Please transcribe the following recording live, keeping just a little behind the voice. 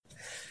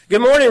Good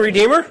morning,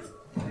 Redeemer.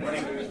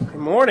 Good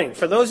morning.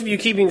 For those of you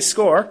keeping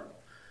score,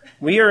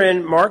 we are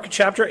in Mark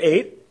chapter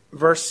 8,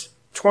 verse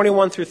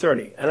 21 through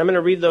 30. And I'm going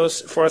to read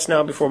those for us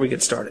now before we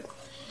get started.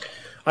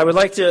 I would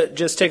like to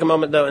just take a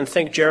moment, though, and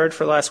thank Jared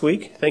for last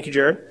week. Thank you,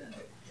 Jared.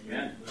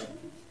 Amen.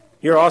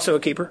 You're also a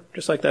keeper,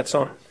 just like that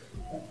song.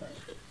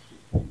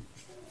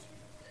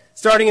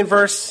 Starting in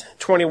verse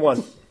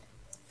 21.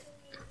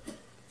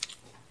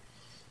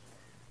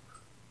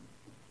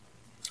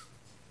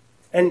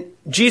 And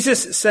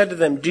Jesus said to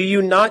them, "Do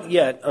you not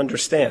yet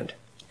understand?"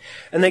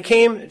 And they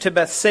came to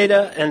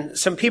Bethsaida, and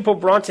some people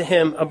brought to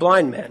him a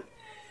blind man,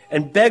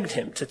 and begged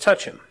him to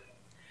touch him.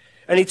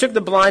 And he took the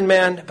blind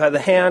man by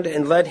the hand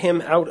and led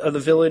him out of the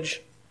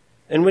village.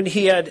 And when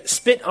he had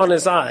spit on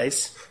his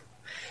eyes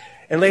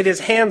and laid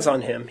his hands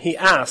on him, he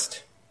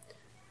asked,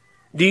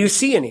 "Do you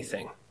see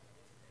anything?"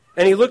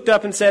 And he looked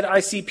up and said, "I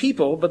see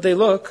people, but they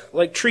look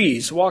like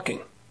trees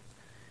walking."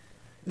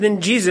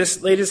 Then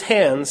Jesus laid his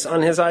hands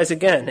on his eyes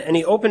again, and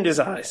he opened his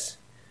eyes.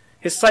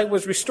 His sight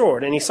was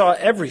restored, and he saw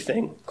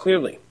everything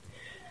clearly.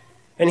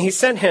 And he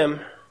sent him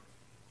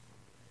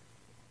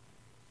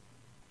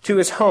to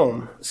his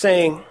home,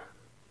 saying,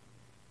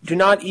 "Do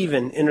not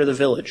even enter the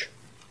village."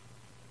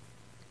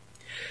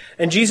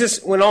 And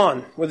Jesus went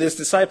on with his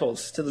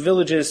disciples to the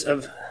villages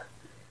of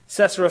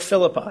Caesarea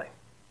Philippi.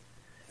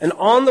 And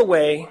on the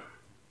way,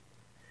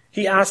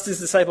 he asked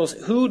his disciples,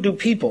 "Who do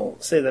people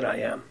say that I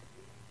am?"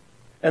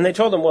 And they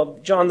told him, "Well,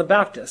 John the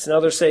Baptist, and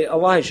others say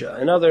Elijah,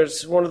 and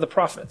others one of the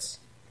prophets."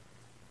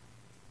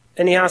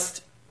 And he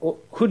asked, "Well,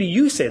 who do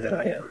you say that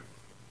I am?"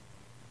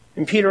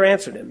 And Peter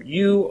answered him,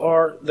 "You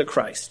are the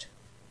Christ."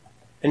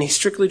 And he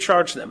strictly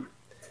charged them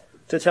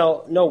to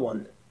tell no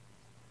one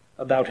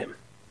about him.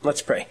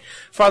 Let's pray.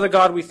 Father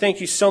God, we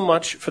thank you so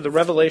much for the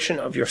revelation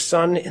of your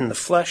Son in the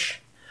flesh.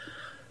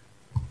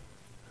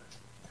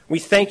 We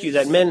thank you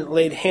that men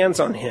laid hands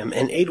on him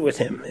and ate with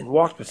him and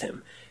walked with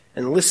him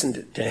and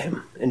listened to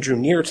him and drew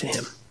near to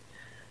him.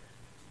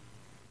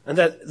 And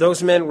that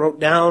those men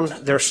wrote down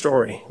their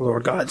story,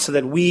 Lord God, so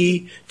that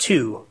we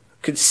too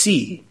could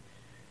see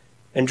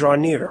and draw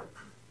near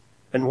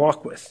and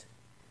walk with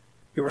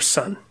your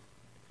Son.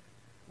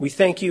 We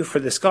thank you for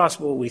this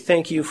gospel. We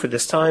thank you for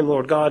this time,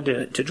 Lord God,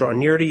 to draw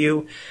near to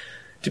you,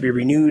 to be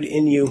renewed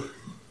in you.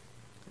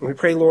 And we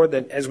pray, Lord,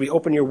 that as we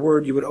open your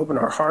word, you would open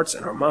our hearts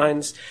and our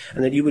minds,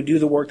 and that you would do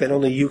the work that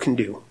only you can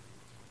do.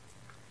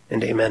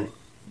 And amen.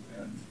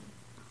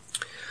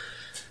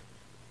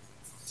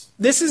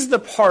 This is the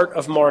part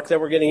of Mark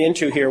that we're getting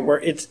into here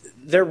where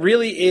there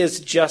really is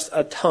just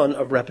a ton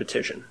of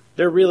repetition.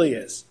 There really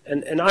is.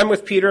 And I'm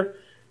with Peter.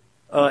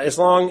 As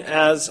long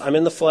as I'm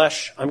in the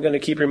flesh, I'm going to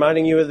keep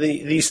reminding you of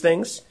these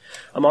things.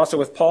 I'm also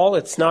with Paul.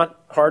 It's not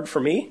hard for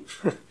me,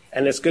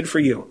 and it's good for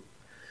you.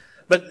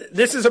 But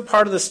this is a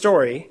part of the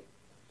story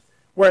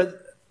where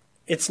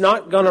it's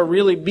not going to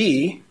really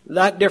be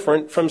that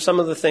different from some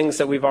of the things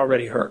that we've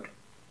already heard.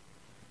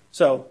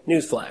 So,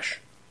 newsflash.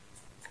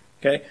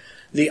 Okay?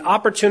 The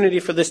opportunity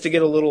for this to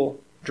get a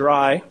little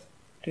dry,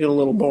 to get a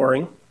little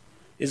boring,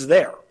 is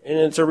there. And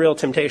it's a real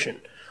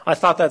temptation. I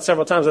thought that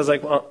several times. I was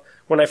like, well,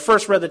 when I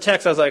first read the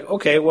text, I was like,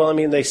 okay, well, I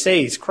mean, they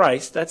say he's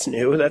Christ. That's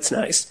new. That's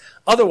nice.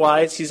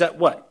 Otherwise, he's at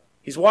what?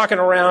 He's walking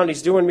around.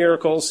 He's doing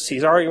miracles.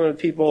 He's arguing with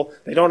people.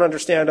 They don't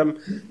understand him.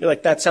 You're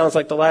like, that sounds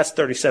like the last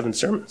 37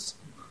 sermons.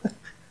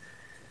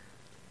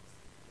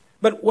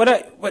 But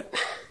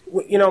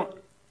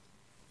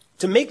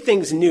to make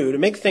things new, to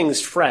make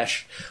things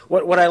fresh,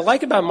 what I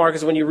like about Mark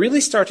is when you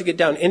really start to get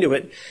down into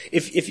it,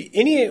 if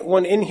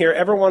anyone in here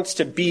ever wants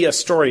to be a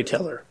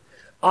storyteller,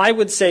 I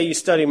would say you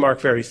study Mark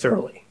very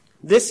thoroughly.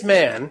 This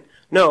man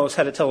knows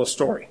how to tell a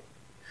story.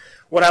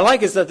 What I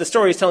like is that the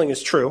story he's telling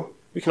is true.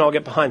 We can all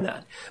get behind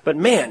that. But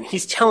man,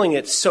 he's telling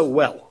it so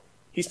well.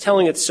 He's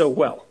telling it so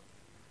well.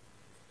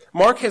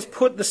 Mark has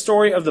put the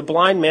story of the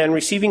blind man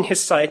receiving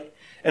his sight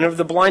and of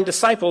the blind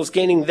disciples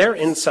gaining their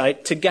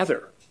insight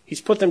together. He's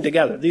put them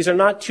together. These are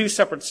not two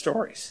separate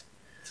stories.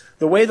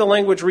 The way the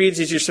language reads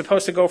is you're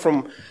supposed to go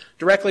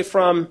directly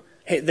from,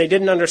 hey, they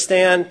didn't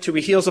understand, to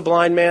he heals a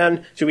blind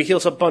man, to he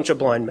heals a bunch of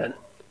blind men.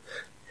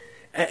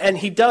 And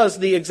he does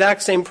the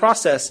exact same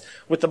process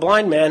with the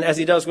blind man as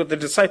he does with the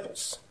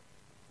disciples.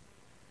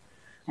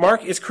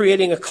 Mark is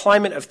creating a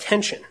climate of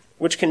tension,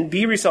 which can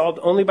be resolved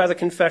only by the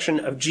confession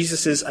of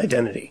Jesus'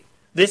 identity.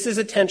 This is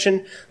a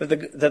tension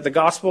that the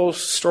gospel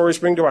stories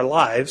bring to our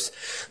lives.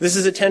 This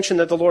is a tension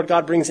that the Lord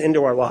God brings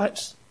into our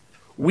lives.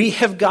 We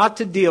have got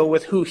to deal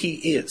with who he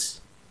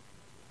is.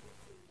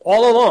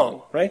 All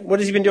along, right?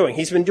 What has he been doing?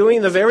 He's been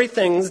doing the very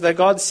things that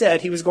God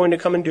said he was going to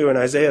come and do in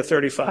Isaiah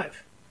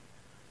 35.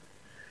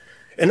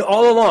 And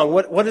all along,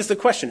 what is the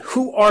question?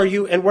 Who are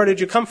you and where did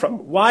you come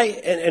from? Why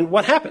and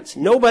what happens?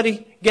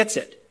 Nobody gets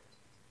it.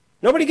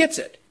 Nobody gets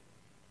it.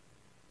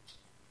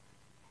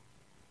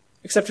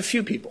 Except a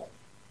few people.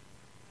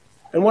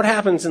 And what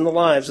happens in the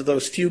lives of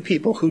those few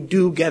people who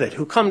do get it,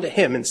 who come to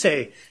him and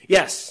say,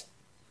 yes,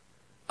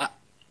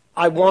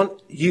 I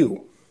want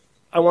you.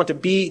 I want to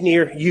be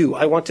near you.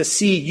 I want to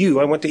see you.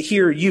 I want to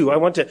hear you. I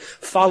want to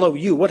follow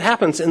you. What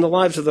happens in the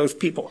lives of those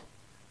people?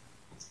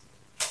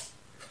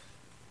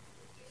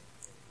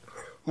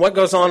 What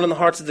goes on in the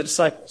hearts of the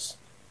disciples?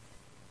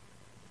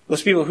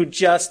 Those people who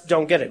just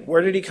don't get it.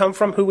 Where did he come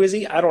from? Who is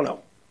he? I don't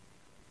know.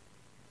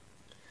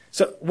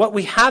 So what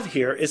we have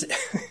here is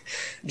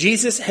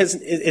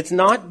it's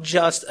not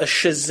just a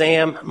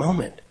Shazam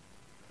moment.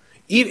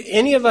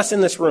 Any of us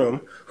in this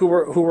room who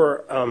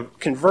were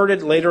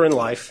converted later in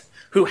life,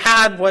 who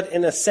had what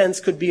in a sense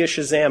could be a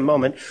Shazam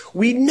moment,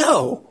 we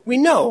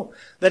know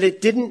that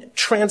it didn't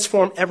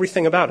transform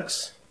everything about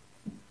us.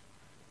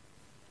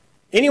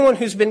 Anyone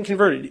who's been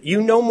converted,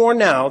 you know more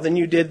now than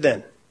you did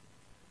then.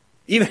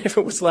 Even if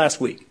it was last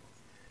week.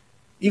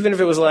 Even if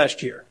it was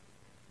last year.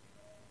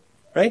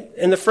 Right?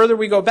 And the further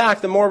we go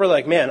back, the more we're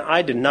like, man,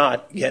 I did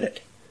not get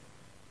it.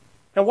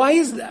 Now, why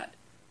is that?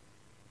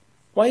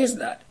 Why is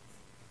that?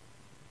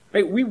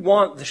 Right? We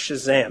want the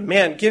Shazam.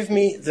 Man, give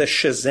me the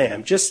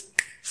Shazam. Just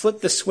flip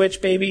the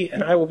switch, baby,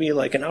 and I will be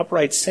like an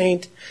upright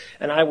saint,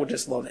 and I will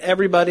just love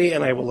everybody,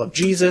 and I will love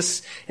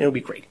Jesus, and it'll be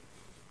great.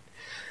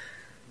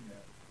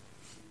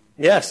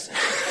 Yes.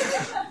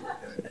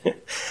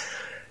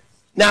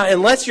 Now,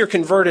 unless you're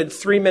converted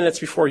 3 minutes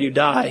before you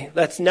die,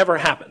 that never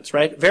happens,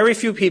 right? Very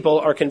few people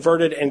are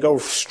converted and go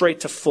straight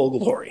to full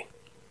glory.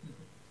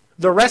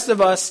 The rest of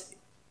us,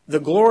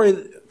 the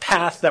glory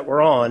path that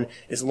we're on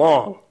is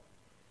long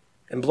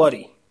and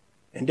bloody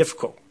and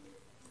difficult.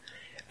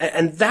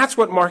 And that's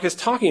what Mark is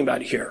talking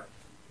about here.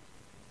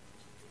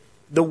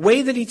 The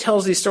way that he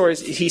tells these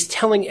stories, he's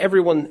telling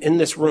everyone in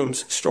this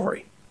room's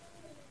story.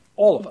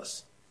 All of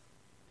us.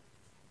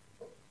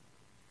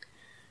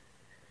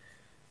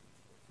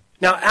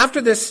 Now, after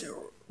this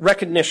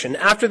recognition,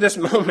 after this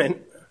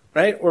moment,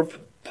 right, where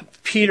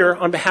Peter,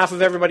 on behalf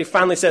of everybody,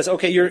 finally says,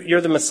 okay,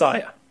 you're the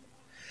Messiah.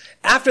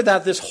 After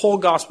that, this whole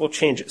gospel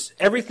changes.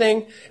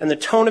 Everything and the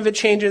tone of it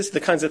changes. The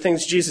kinds of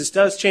things Jesus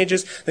does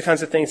changes. The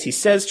kinds of things he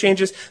says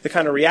changes. The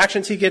kind of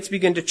reactions he gets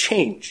begin to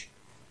change.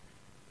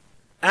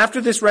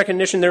 After this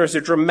recognition, there is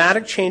a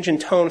dramatic change in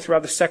tone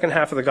throughout the second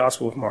half of the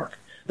Gospel of Mark.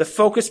 The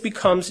focus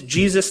becomes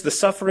Jesus, the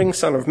suffering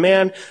Son of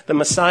Man, the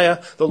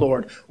Messiah, the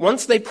Lord.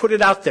 Once they put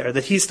it out there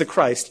that he's the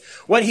Christ,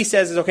 what he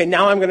says is, okay,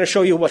 now I'm going to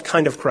show you what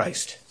kind of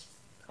Christ.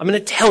 I'm going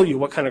to tell you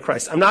what kind of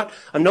Christ. I'm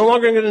no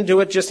longer going to do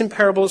it just in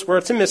parables where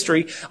it's a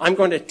mystery. I'm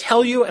going to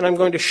tell you and I'm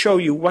going to show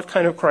you what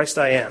kind of Christ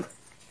I am.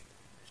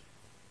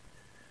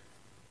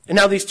 And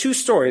now these two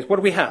stories, what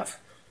do we have?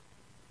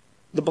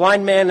 The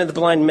blind man and the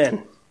blind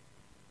men.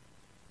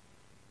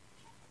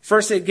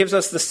 First, it gives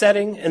us the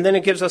setting, and then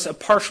it gives us a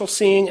partial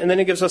seeing, and then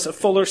it gives us a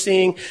fuller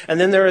seeing, and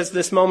then there is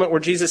this moment where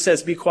Jesus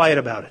says, be quiet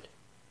about it.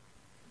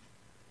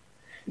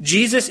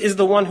 Jesus is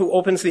the one who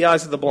opens the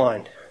eyes of the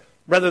blind,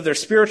 whether they're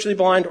spiritually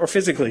blind or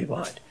physically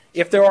blind.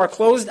 If there are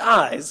closed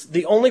eyes,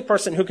 the only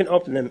person who can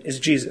open them is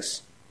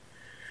Jesus.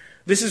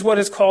 This is what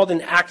is called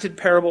an acted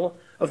parable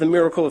of the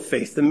miracle of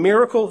faith. The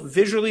miracle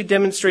visually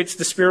demonstrates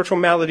the spiritual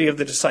malady of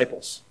the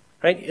disciples.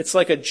 Right? It's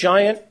like a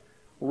giant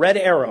red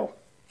arrow.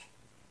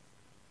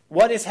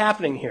 What is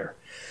happening here?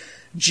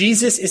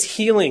 Jesus is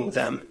healing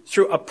them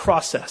through a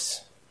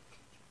process.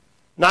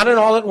 Not an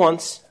all at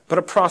once, but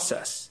a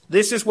process.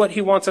 This is what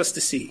he wants us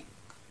to see.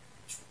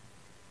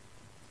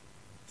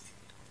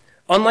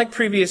 Unlike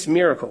previous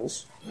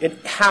miracles,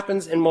 it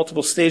happens in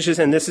multiple stages,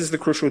 and this is the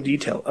crucial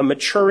detail. A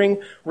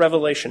maturing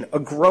revelation, a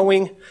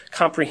growing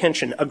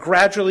comprehension, a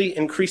gradually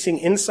increasing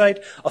insight,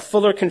 a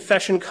fuller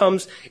confession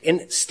comes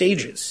in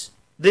stages.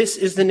 This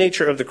is the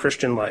nature of the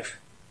Christian life.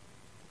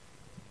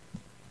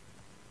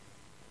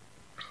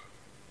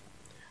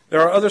 There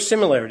are other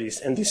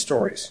similarities in these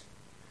stories.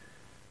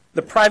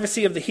 The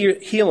privacy of the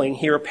healing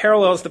here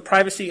parallels the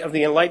privacy of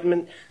the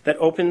enlightenment that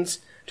opens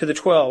to the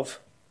 12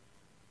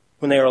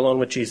 when they are alone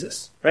with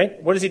Jesus.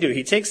 Right? What does he do?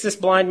 He takes this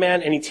blind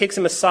man and he takes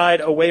him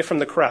aside away from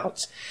the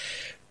crowds.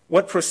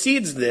 What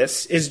precedes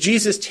this is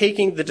Jesus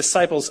taking the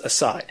disciples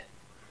aside.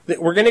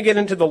 We're going to get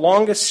into the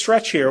longest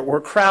stretch here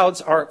where crowds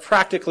are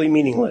practically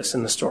meaningless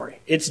in the story.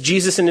 It's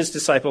Jesus and his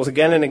disciples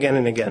again and again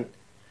and again.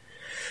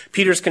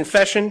 Peter's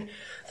confession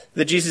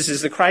that Jesus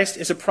is the Christ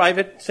is a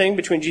private thing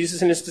between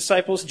Jesus and his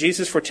disciples.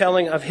 Jesus'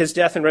 foretelling of his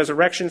death and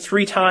resurrection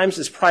 3 times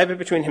is private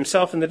between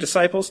himself and the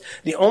disciples.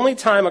 The only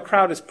time a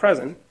crowd is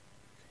present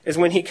is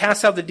when he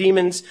casts out the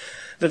demons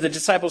that the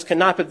disciples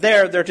cannot, but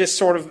they're just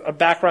sort of a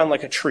background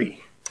like a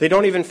tree. They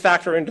don't even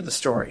factor into the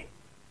story.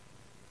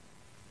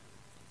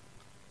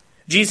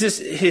 Jesus,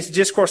 his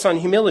discourse on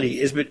humility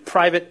is a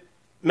private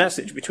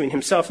message between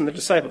himself and the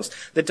disciples.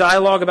 The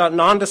dialogue about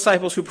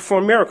non-disciples who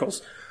perform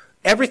miracles.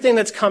 Everything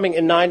that's coming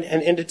in 9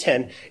 and into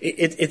 10,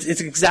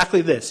 it's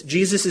exactly this.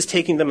 Jesus is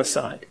taking them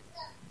aside.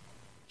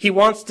 He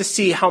wants to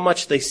see how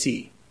much they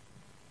see.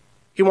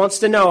 He wants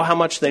to know how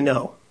much they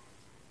know.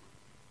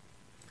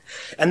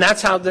 And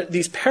that's how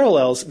these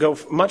parallels go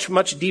much,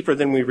 much deeper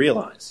than we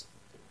realize.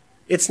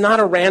 It's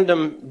not a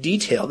random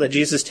detail that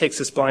Jesus takes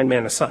this blind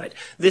man aside.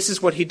 This is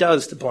what he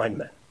does to blind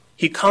men.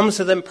 He comes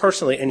to them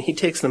personally and he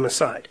takes them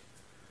aside.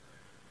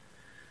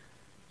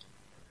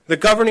 The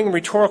governing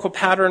rhetorical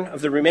pattern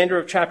of the remainder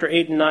of chapter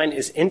 8 and 9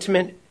 is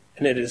intimate,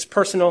 and it is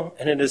personal,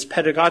 and it is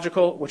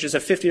pedagogical, which is a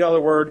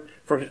 $50 word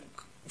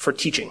for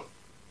teaching.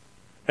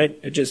 Right?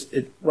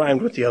 It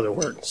rhymed with the other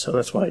word, so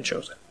that's why I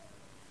chose it.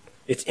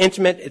 It's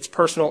intimate, it's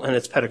personal, and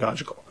it's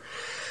pedagogical.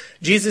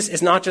 Jesus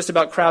is not just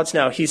about crowds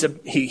now.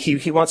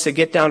 He wants to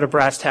get down to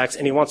brass tacks,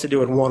 and he wants to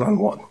do it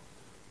one-on-one.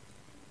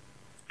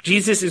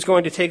 Jesus is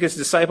going to take his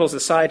disciples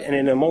aside, and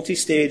in a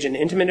multi-stage and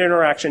intimate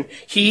interaction,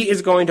 he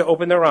is going to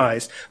open their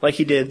eyes like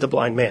he did the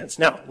blind man's.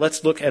 Now,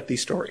 let's look at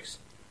these stories.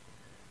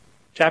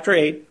 Chapter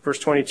 8, verse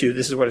 22,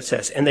 this is what it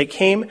says. And they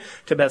came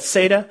to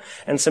Bethsaida,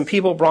 and some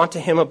people brought to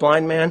him a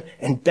blind man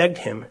and begged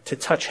him to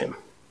touch him.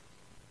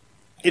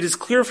 It is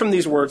clear from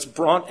these words,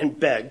 brought and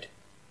begged,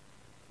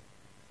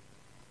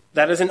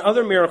 that as in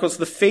other miracles,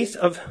 the faith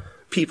of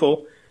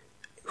people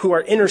who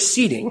are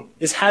interceding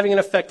is having an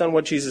effect on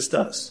what Jesus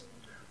does.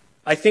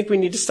 I think we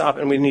need to stop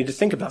and we need to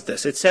think about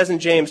this. It says in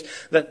James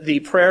that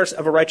the prayers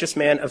of a righteous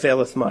man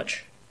availeth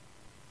much.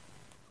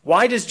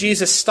 Why does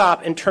Jesus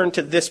stop and turn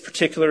to this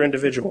particular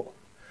individual?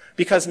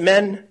 Because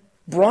men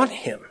brought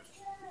him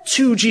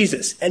to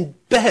Jesus and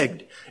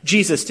begged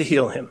Jesus to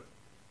heal him.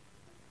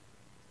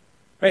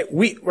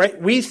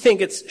 We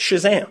think it's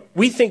Shazam.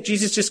 We think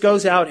Jesus just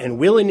goes out and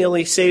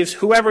willy-nilly saves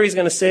whoever he's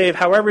going to save,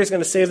 however he's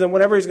going to save them,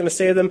 whatever he's going to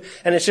save them,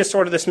 and it's just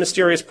sort of this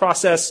mysterious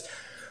process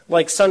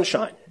like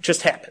sunshine. It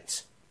just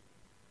happens.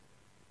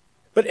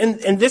 But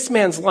in this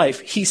man's life,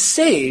 he's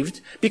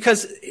saved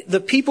because the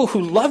people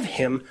who love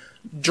him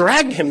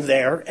dragged him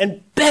there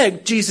and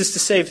begged Jesus to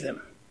save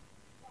them.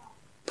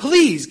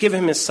 Please give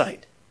him his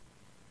sight.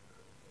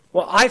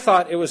 Well, I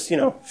thought it was,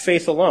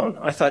 faith alone.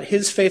 I thought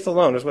his faith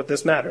alone is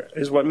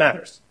what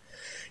matters.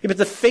 Yeah, but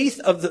the faith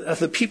of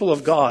the people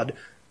of God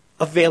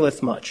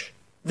availeth much.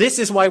 This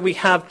is why we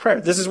have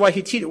prayer. This is why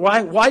he teaches.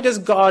 Why does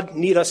God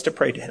need us to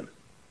pray to him?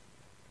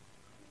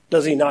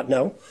 Does he not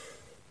know?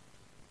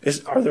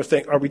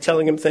 Are we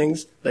telling him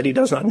things that he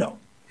does not know?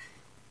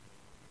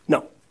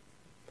 No.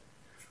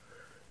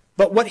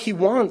 But what he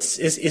wants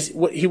is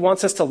he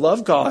wants us to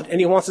love God, and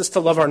he wants us to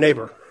love our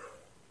neighbor.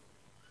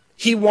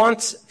 He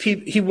wants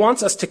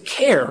us to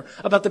care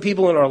about the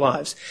people in our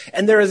lives.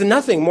 And there is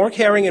nothing more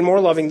caring and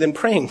more loving than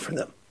praying for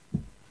them.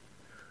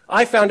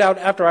 I found out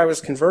after I was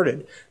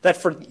converted that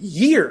for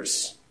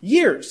years,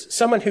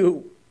 someone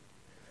who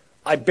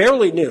I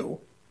barely knew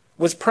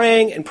was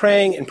praying and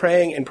praying and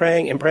praying and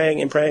praying and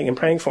praying and praying and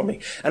praying for me.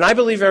 And I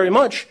believe very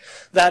much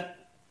that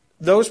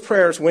those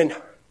prayers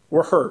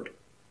were heard.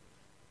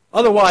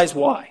 Otherwise,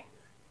 why?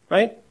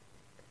 Right?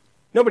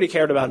 Nobody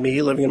cared about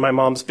me living in my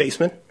mom's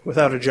basement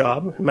without a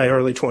job in my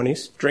early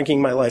 20s,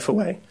 drinking my life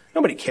away.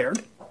 Nobody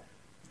cared.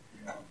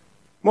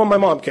 Well, my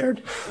mom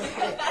cared.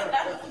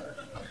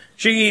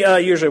 She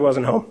usually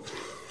wasn't home.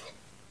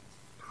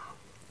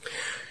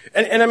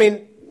 And I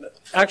mean,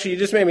 actually, you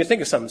just made me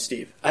think of something,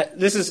 Steve.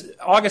 This is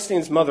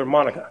Augustine's mother,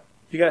 Monica.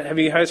 Have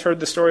you guys heard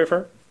the story of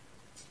her?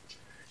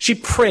 She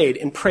prayed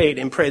and prayed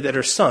and prayed that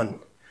her son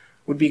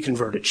would be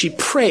converted. She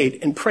prayed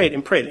and prayed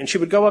and prayed. And she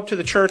would go up to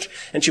the church,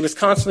 and she was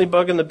constantly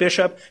bugging the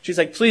bishop. She's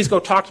like, please go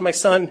talk to my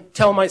son,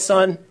 tell my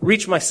son,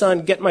 reach my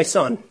son, get my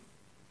son.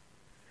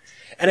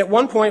 And at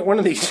one point, one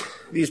of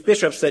these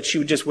bishops that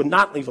she just would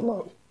not leave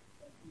alone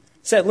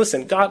said,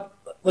 listen,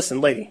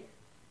 lady,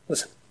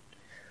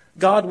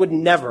 God would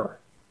never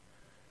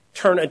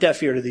turn a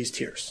deaf ear to these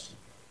tears.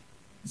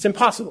 It's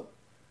impossible.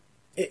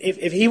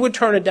 If he would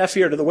turn a deaf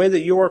ear to the way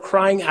that you are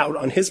crying out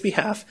on his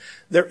behalf,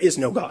 there is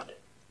no God.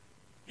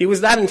 He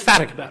was that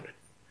emphatic about it.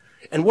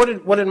 And what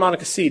did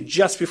Monica see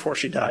just before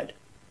she died?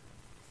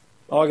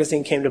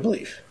 Augustine came to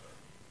believe.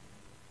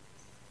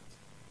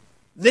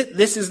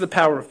 This is the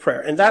power of prayer.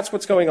 And that's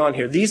what's going on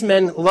here. These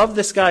men love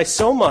this guy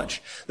so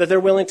much that they're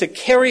willing to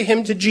carry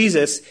him to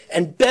Jesus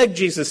and beg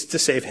Jesus to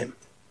save him.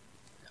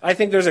 I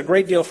think there's a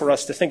great deal for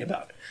us to think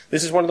about.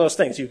 This is one of those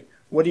things.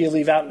 What do you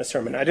leave out in a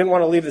sermon? I didn't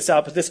want to leave this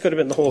out, but this could have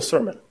been the whole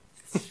sermon.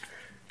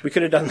 We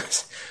could have done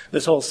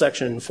this whole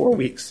section in 4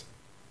 weeks.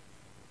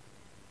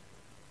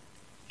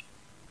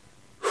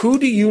 Who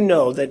do you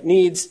know that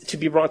needs to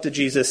be brought to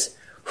Jesus?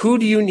 Who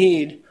do you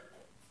need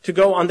to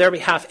go on their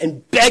behalf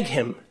and beg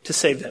him to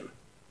save them?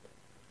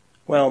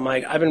 Well,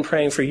 Mike, I've been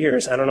praying for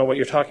years. I don't know what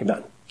you're talking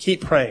about.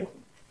 Keep praying.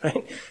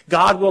 Right?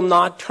 God will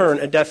not turn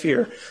a deaf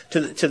ear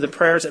to the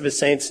prayers of his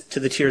saints, to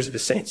the tears of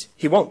his saints.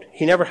 He won't.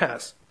 He never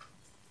has.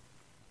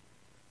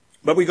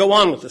 But we go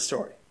on with the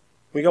story.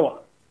 We go on.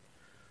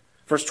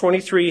 Verse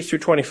 23 through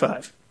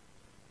 25.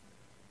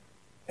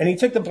 And he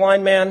took the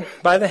blind man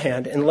by the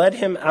hand and led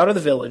him out of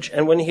the village.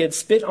 And when he had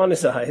spit on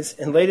his eyes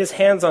and laid his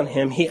hands on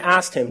him, he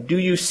asked him, do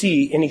you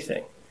see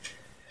anything?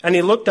 And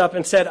he looked up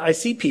and said, I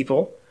see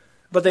people,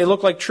 but they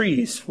look like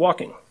trees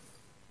walking.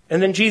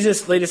 And then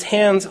Jesus laid his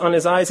hands on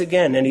his eyes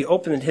again, and he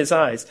opened his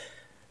eyes.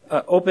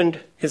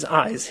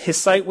 His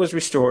sight was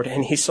restored,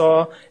 and he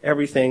saw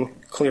everything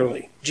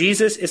clearly.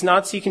 Jesus is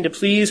not seeking to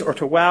please or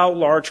to wow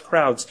large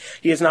crowds.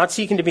 He is not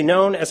seeking to be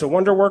known as a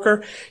wonder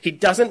worker. He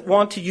doesn't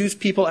want to use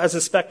people as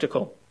a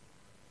spectacle.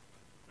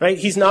 Right?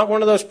 He's not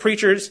one of those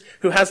preachers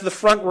who has the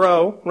front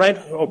row, right?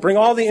 Oh, bring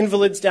all the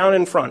invalids down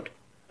in front.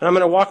 And I'm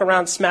going to walk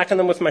around smacking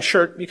them with my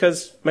shirt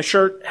because my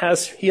shirt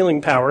has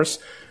healing powers.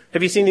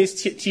 Have you seen these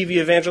TV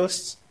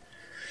evangelists?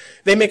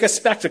 They make a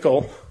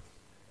spectacle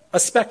a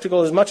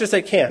spectacle as much as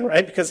they can,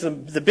 right? Because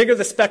the bigger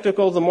the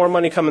spectacle, the more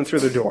money coming through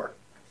the door.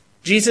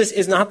 Jesus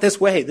is not this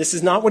way. This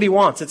is not what he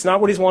wants. It's not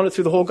what he's wanted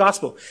through the whole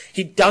gospel.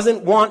 He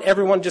doesn't want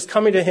everyone just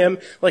coming to him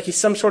like he's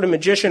some sort of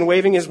magician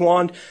waving his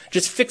wand,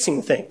 just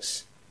fixing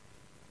things.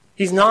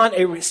 He's not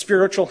a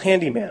spiritual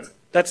handyman.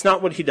 That's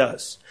not what he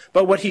does.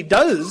 But what he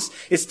does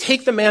is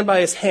take the man by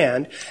his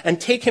hand and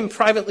take him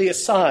privately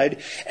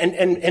aside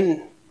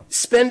and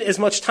spend as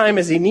much time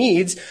as he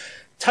needs,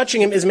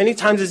 touching him as many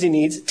times as he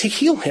needs to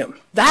heal him.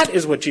 That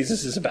is what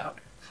Jesus is about.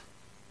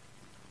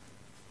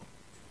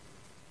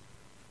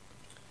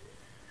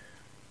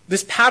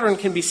 This pattern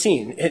can be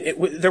seen.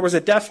 There was a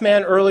deaf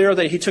man earlier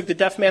that he took the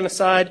deaf man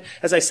aside.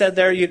 As I said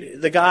there,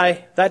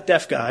 that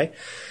deaf guy,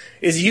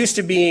 is used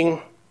to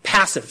being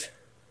passive.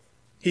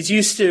 He's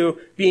used to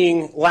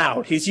being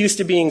loud. He's used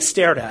to being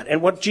stared at.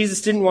 And what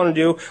Jesus didn't want to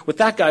do with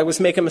that guy was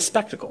make him a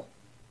spectacle.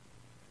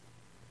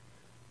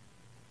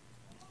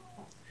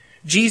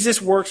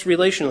 Jesus works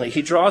relationally.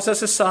 He draws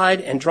us aside,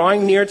 and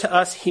drawing near to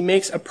us, he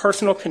makes a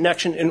personal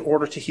connection in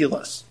order to heal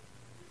us.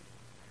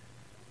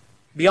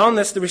 Beyond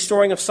this, the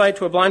restoring of sight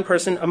to a blind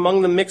person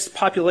among the mixed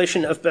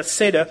population of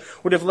Bethsaida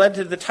would have led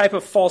to the type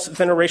of false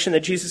veneration that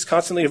Jesus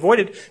constantly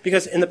avoided,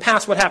 because in the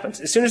past, what happens?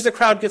 As soon as the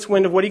crowd gets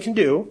wind of what he can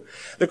do,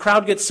 the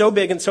crowd gets so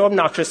big and so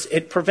obnoxious,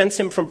 it prevents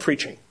him from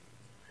preaching.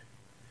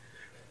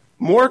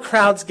 More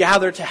crowds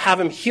gather to have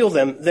him heal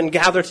them than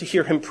gather to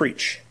hear him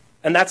preach.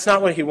 And that's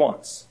not what he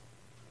wants.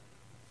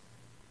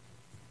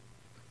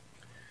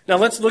 Now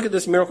let's look at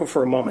this miracle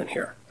for a moment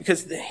here,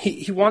 because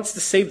he wants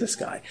to save this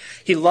guy.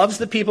 He loves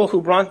the people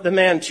who brought the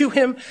man to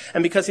him,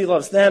 and because he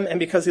loves them and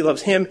because he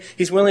loves him,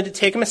 he's willing to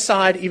take him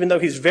aside, even though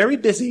he's very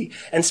busy,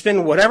 and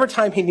spend whatever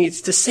time he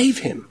needs to save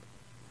him,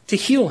 to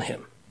heal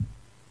him.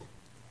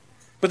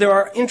 But there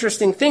are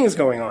interesting things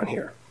going on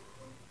here.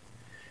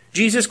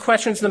 Jesus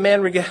questions the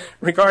man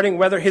regarding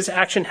whether his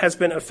action has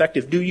been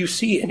effective. Do you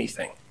see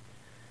anything?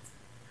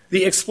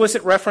 The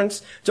explicit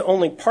reference to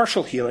only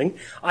partial healing,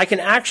 I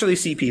can actually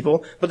see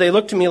people, but they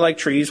look to me like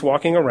trees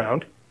walking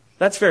around.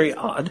 That's very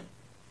odd.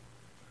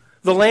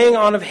 The laying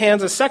on of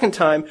hands a second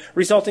time,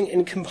 resulting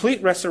in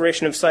complete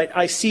restoration of sight,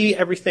 I see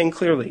everything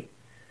clearly.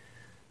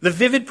 The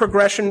vivid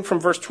progression from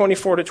verse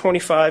 24 to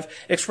 25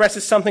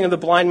 expresses something of the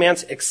blind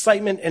man's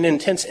excitement and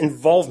intense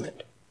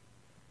involvement.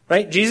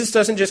 Right? Jesus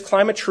doesn't just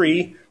climb a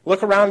tree,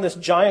 look around this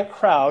giant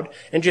crowd,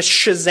 and just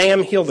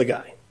Shazam heal the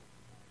guy.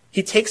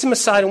 He takes him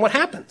aside, and what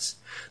happens?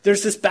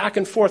 There's this back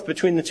and forth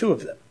between the two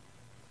of them.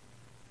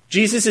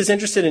 Jesus is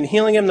interested in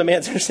healing him. The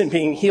man's interested in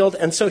being healed.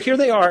 And so here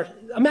they are.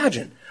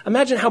 Imagine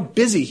how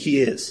busy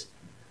he is.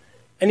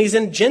 And he's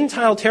in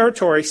Gentile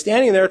territory,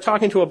 standing there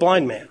talking to a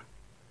blind man.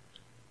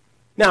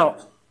 Now,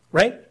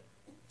 right?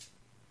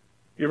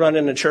 You're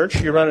running a church.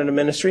 You're running a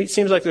ministry. It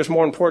seems like there's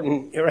more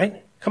important,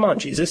 right? Come on,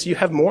 Jesus. You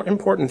have more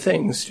important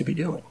things to be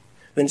doing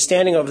than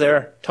standing over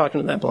there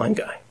talking to that blind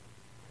guy.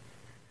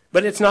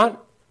 But it's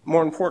not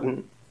more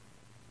important.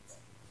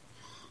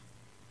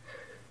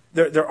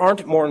 There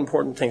aren't more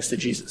important things to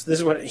Jesus. This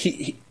is what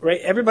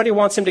right? Everybody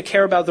wants him to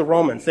care about the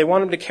Romans. They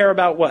want him to care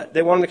about what?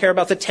 They want him to care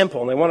about the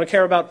temple, and they want him to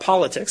care about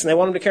politics, and they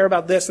want him to care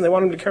about this, and they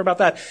want him to care about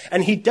that.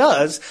 And he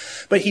does,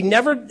 but he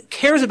never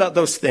cares about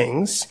those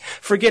things,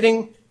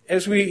 forgetting,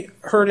 as we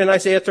heard in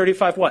Isaiah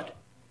 35, what?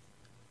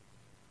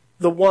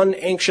 The one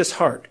anxious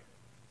heart.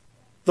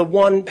 The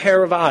one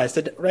pair of eyes,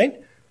 right?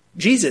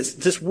 Jesus,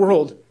 this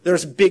world,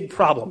 there's big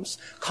problems.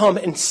 Come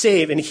and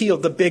save and heal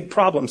the big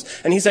problems.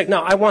 And he's like,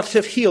 no, I want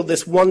to heal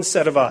this one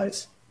set of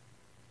eyes.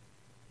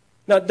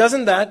 Now,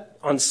 doesn't that,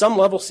 on some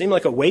level, seem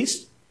like a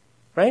waste?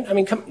 Right? I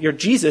mean, you're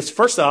Jesus.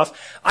 First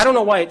off, I don't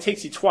know why it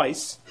takes you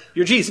twice.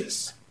 You're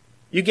Jesus.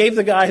 You gave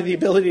the guy the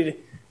ability to,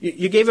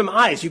 you gave him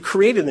eyes. You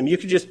created them. You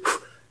could just,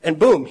 and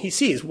boom, he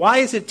sees. Why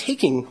is it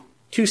taking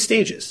 2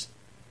 stages?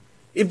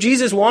 If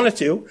Jesus wanted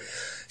to,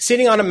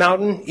 sitting on a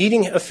mountain,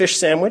 eating a fish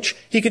sandwich,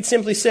 he could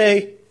simply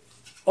say,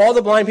 all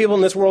the blind people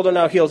in this world are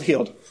now healed.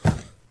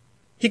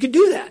 He could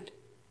do that.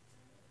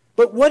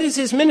 But what is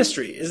his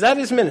ministry? Is that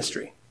his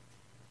ministry?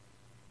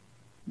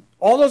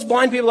 All those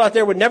blind people out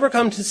there would never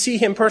come to see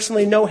him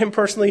personally, know him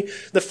personally.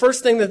 The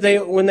first thing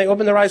that when they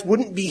open their eyes,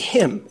 wouldn't be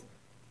him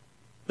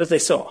that they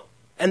saw.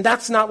 And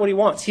that's not what he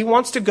wants. He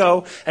wants to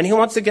go, and he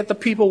wants to get the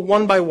people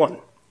one by one.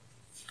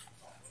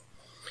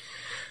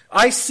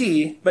 I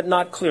see, but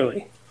not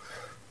clearly.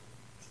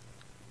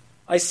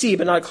 I see,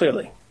 but not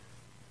clearly.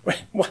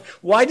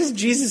 Why does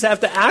Jesus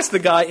have to ask the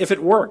guy if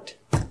it worked?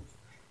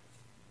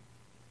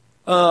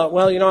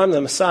 Well, I'm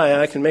the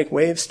Messiah. I can make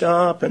waves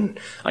stop, and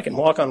I can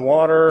walk on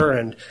water,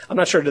 and I'm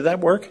not sure, did that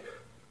work?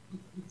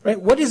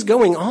 Right? What is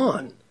going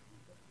on?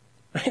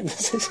 Right?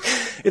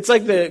 It's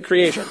like the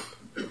creation.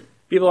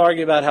 People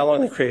argue about how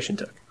long the creation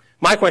took.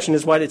 My question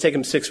is, why did it take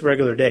him 6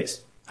 regular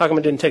days? How come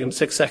it didn't take him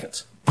 6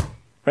 seconds?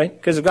 Right?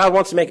 Because if God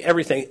wants to make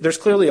everything, there's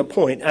clearly a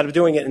point out of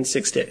doing it in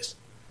 6 days.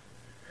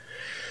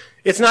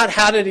 It's not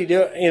how did he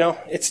do it,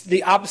 it's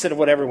the opposite of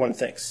what everyone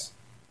thinks.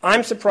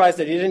 I'm surprised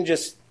that he didn't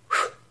just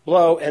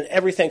blow and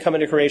everything come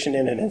into creation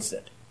in an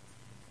instant.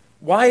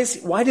 Why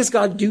does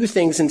God do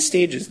things in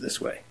stages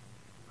this way?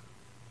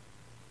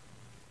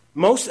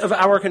 Most of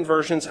our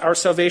conversions, our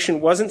salvation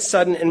wasn't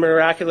sudden and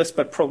miraculous,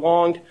 but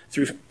prolonged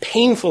through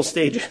painful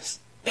stages.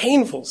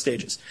 Painful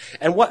stages.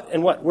 And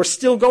what? We're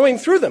still going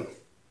through them.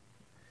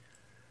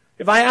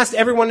 If I asked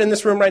everyone in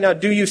this room right now,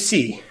 do you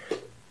see?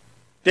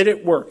 Did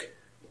it work?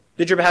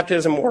 Did your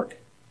baptism work?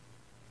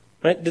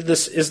 Right?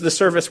 Is the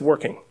service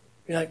working?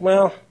 You're like,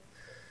 well,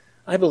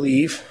 I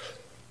believe.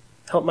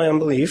 Help my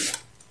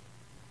unbelief.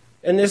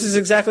 And this is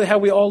exactly how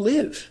we all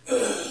live.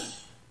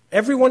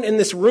 Everyone in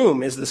this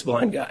room is this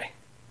blind guy.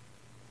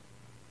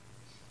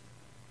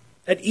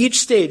 At each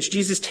stage,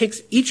 Jesus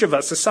takes each of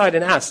us aside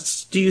and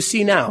asks, do you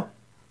see now?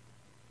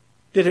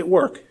 Did it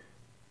work?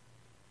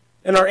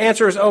 And our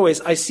answer is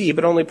always, I see,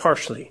 but only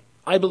partially.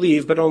 I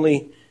believe, but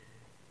only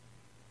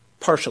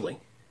partially.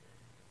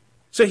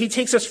 So he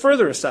takes us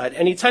further aside,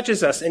 and he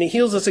touches us, and he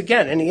heals us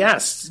again, and he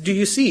asks, do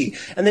you see?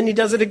 And then he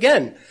does it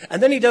again,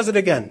 and then he does it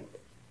again.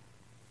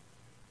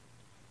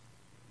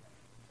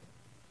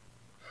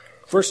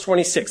 Verse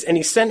 26, and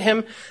he sent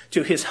him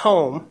to his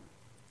home,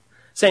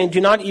 saying,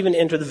 do not even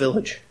enter the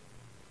village.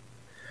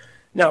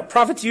 Now,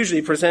 prophets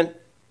usually present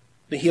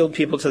the healed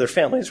people to their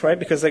families, right?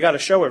 Because they got to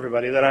show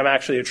everybody that I'm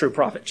actually a true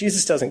prophet.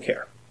 Jesus doesn't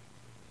care.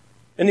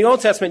 In the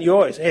Old Testament, you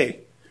always, hey,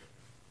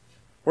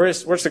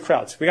 where's the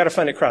crowds? We got to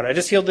find a crowd. I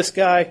just healed this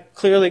guy.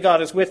 Clearly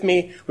God is with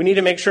me. We need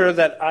to make sure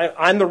that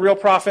I'm the real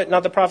prophet,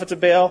 not the prophets of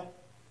Baal.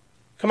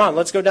 Come on,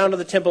 let's go down to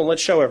the temple and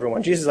let's show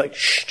everyone. Jesus is like,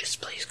 shh, just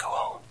please go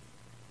home.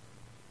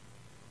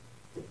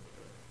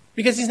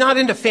 Because he's not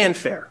into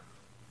fanfare.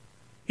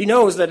 He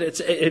knows that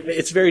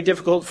it's very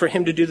difficult for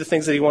him to do the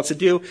things that he wants to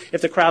do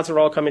if the crowds are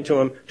all coming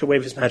to him to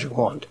wave his magic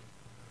wand.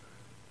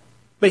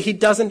 But he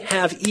doesn't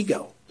have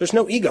ego. There's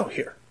no ego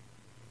here.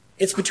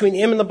 It's between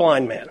him and the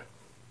blind man.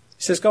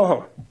 He says, go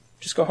home.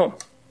 Just go home.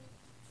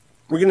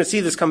 We're going to see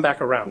this come back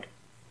around.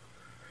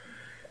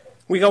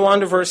 We go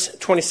on to verse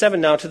 27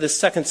 now to this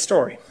second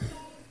story.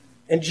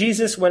 And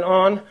Jesus went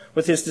on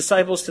with his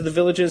disciples to the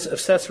villages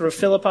of Caesarea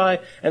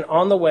Philippi, and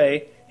on the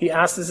way he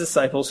asked his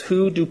disciples,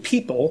 who do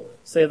people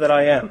say that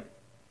I am?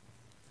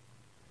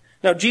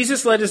 Now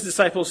Jesus led his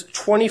disciples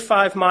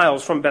 25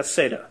 miles from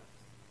Bethsaida.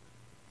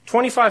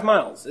 25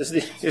 miles is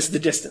the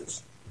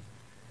distance.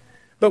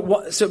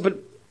 But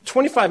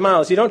 25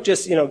 miles, you don't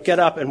just, get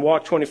up and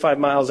walk 25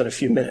 miles in a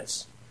few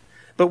minutes.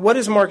 But what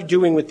is Mark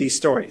doing with these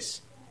stories?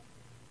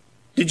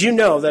 Did you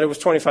know that it was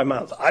 25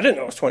 miles? I didn't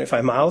know it was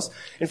 25 miles.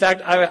 In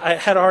fact, I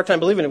had a hard time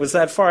believing it was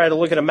that far. I had to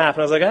look at a map,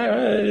 and I was like,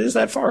 it is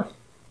that far.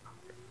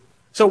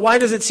 So why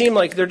does it seem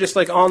like they're just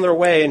like on their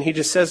way, and he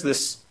just says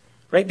this,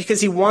 right?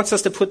 Because he wants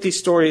us to put these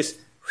stories,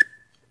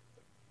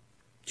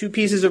 2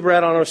 pieces of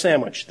bread on our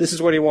sandwich. This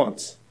is what he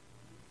wants.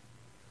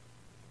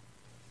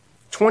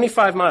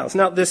 25 miles.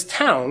 Now, this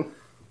town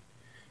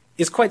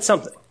is quite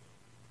something.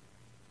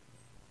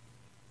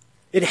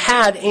 It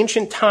had in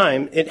ancient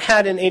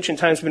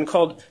times been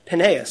called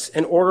Peneus,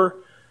 in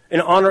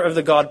honor of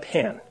the god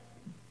Pan.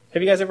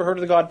 Have you guys ever heard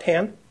of the god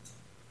Pan?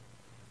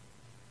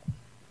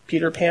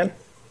 Peter Pan?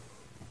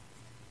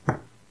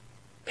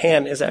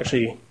 Pan is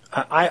actually,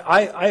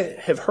 I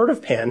have heard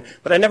of Pan,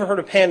 but I never heard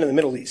of Pan in the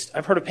Middle East.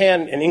 I've heard of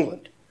Pan in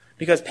England,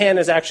 because Pan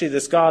is actually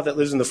this god that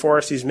lives in the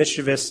forest. He's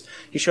mischievous.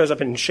 He shows up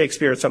in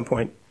Shakespeare at some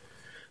point.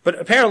 But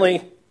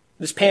apparently,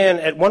 this Pan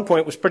at one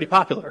point was pretty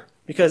popular,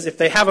 because if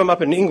they have him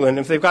up in England,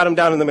 if they've got him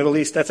down in the Middle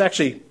East, that's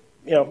actually,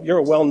 you're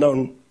a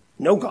well-known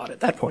no-god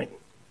at that point.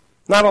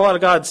 Not a lot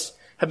of gods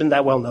have been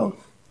that well-known.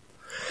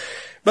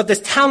 But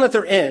this town that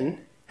they're in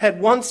had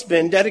once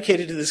been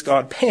dedicated to this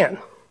god Pan.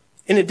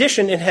 In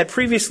addition, it had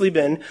previously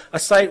been a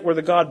site where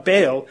the god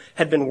Baal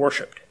had been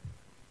worshipped.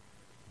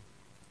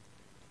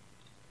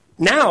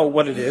 Now,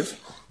 what it is,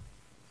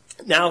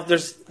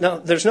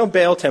 there's no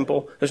Baal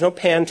temple, there's no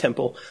Pan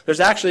temple. There's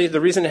actually, the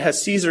reason it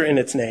has Caesar in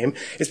its name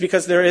is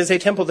because there is a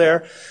temple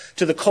there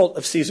to the cult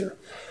of Caesar.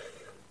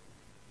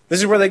 This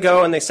is where they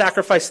go and they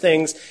sacrifice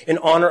things in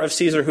honor of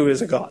Caesar, who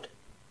is a god.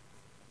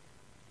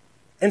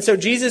 And so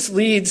Jesus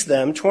leads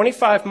them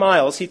 25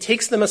 miles. He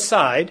takes them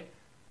aside,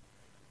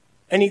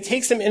 and he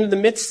takes them into the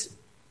midst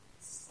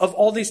of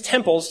all these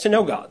temples to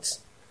no gods.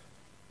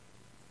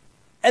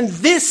 And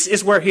this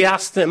is where he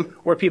asks them,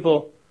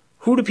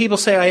 who do people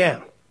say I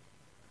am?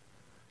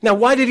 Now,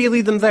 why did he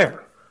lead them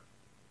there?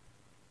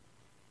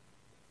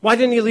 Why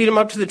didn't he lead them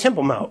up to the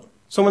Temple Mount?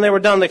 So when they were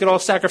done, they could all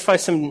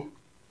sacrifice some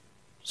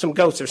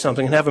goats or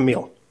something and have a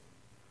meal.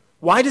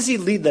 Why does he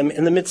lead them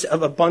in the midst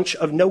of a bunch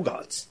of no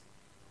gods?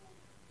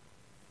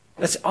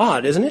 That's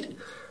odd, isn't it?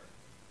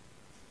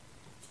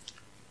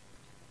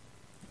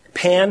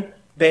 Pan,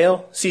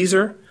 Baal,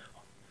 Caesar.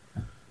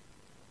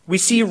 We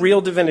see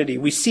real divinity.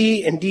 We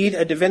see, indeed,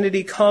 a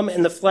divinity come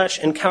in the flesh,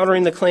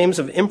 encountering the claims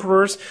of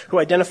emperors who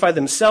identify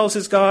themselves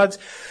as gods,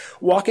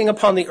 walking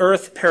upon the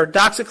earth.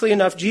 Paradoxically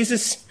enough,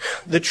 Jesus,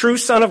 the true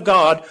Son of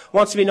God,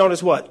 wants to be known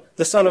as what?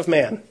 The Son of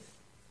Man.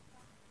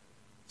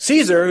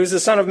 Caesar, who's the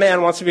Son of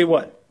Man, wants to be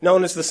what?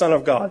 Known as the Son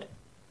of God.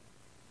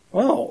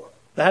 Well,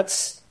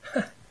 it's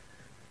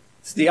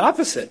the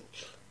opposite.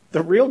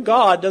 The real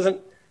God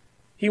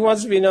he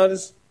wants to be known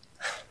as,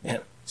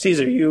 man,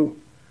 Caesar, you're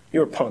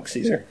a punk,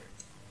 Caesar.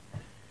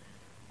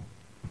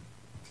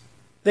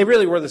 They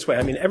really were this way.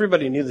 I mean,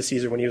 everybody knew the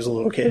Caesar when he was a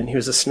little kid, and he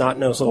was a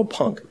snot-nosed little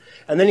punk.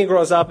 And then he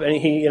grows up, and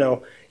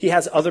he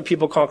has other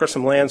people conquer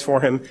some lands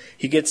for him.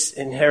 He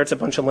inherits a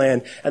bunch of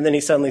land, and then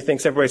he suddenly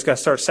thinks everybody's got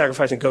to start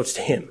sacrificing goats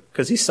to him,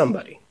 because he's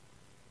somebody.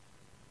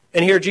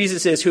 And here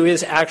Jesus is, who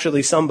is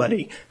actually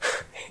somebody.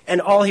 And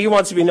all he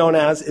wants to be known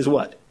as is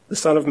what? The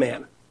Son of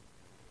Man.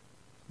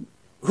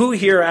 Who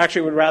here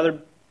actually would rather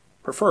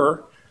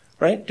prefer,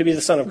 right, to be the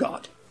Son of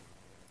God?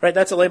 Right?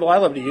 That's a label I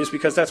love to use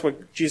because that's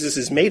what Jesus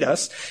has made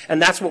us,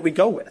 and that's what we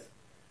go with.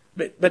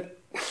 But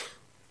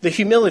the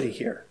humility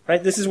here,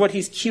 right? This is what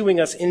he's cueing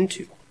us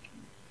into.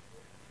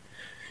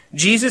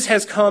 Jesus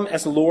has come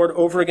as Lord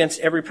over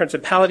against every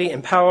principality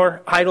and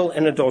power, idol,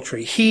 and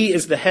adultery. He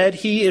is the head.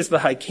 He is the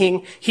high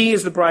king. He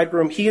is the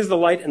bridegroom. He is the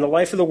light and the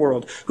life of the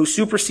world who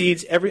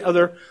supersedes every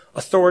other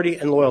authority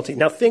and loyalty.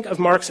 Now think of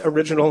Mark's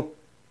original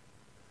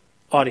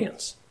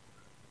audience.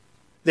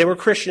 They were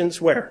Christians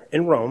where?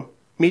 In Rome.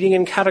 Meeting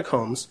in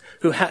catacombs,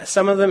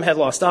 some of them had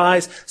lost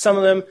eyes, some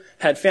of them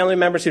had family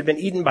members who'd been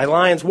eaten by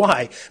lions.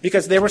 Why?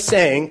 Because they were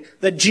saying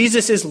that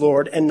Jesus is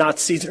Lord and not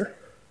Caesar.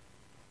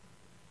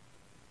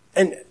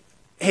 And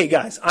hey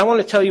guys, I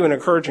want to tell you an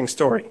encouraging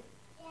story.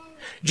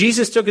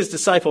 Jesus took his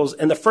disciples,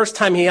 and the first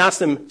time he asked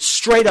them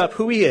straight up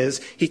who he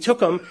is, he took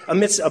them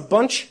amidst a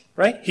bunch,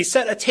 right? He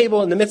set a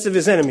table in the midst of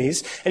his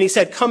enemies, and he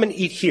said, come and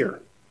eat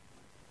here.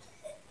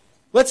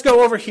 Let's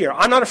go over here.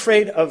 I'm not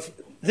afraid of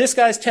this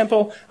guy's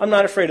temple. I'm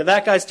not afraid of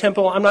that guy's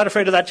temple. I'm not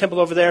afraid of that temple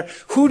over there.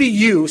 Who do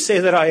you say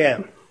that I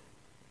am?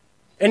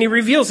 And he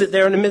reveals it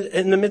there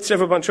in the midst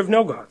of a bunch of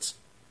no-gods.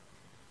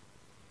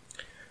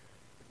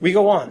 We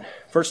go on.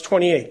 Verse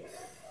 28.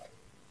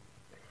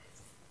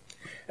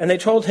 And they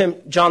told him,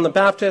 John the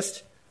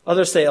Baptist,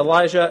 others say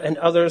Elijah, and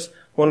others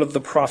one of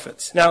the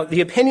prophets. Now,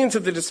 the opinions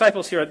of the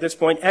disciples here at this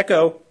point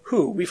echo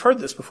who? We've heard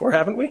this before,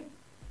 haven't we?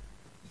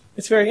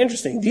 It's very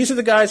interesting. These are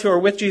the guys who are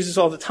with Jesus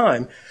all the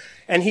time.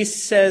 And he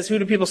says, who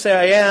do people say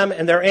I am?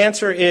 And their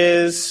answer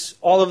is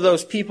all of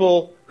those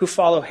people who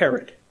follow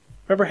Herod.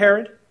 Remember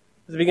Herod? At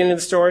the beginning of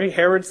the story,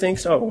 Herod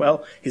thinks, oh,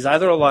 well, he's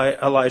either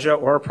Elijah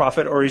or a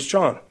prophet or he's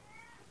John.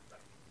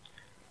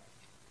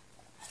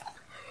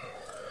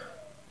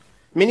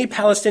 Many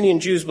Palestinian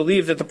Jews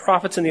believe that the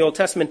prophets in the Old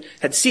Testament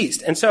had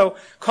ceased. And so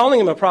calling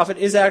him a prophet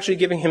is actually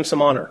giving him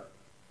some honor.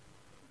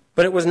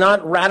 But it was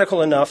not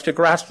radical enough to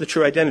grasp the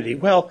true identity.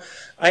 Well,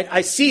 I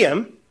see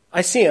him,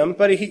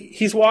 but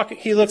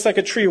he looks like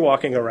a tree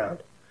walking around.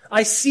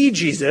 I see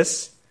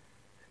Jesus,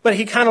 but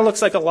he kind of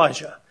looks like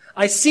Elijah.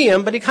 I see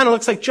him, but he kind of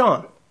looks like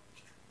John.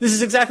 This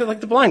is exactly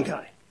like the blind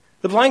guy.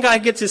 The blind guy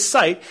gets his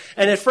sight,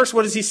 and at first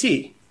what does he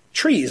see?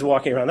 Trees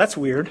walking around. That's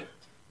weird.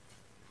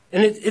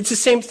 And it's the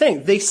same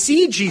thing. They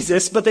see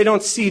Jesus, but they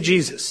don't see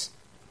Jesus.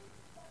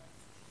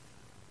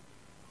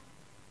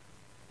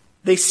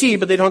 They see,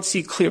 but they don't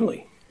see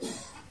clearly.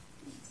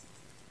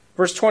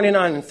 Verse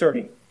 29 and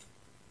 30.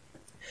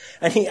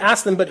 And he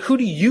asked them, but who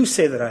do you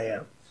say that I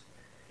am?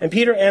 And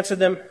Peter answered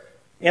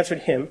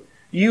him,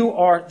 you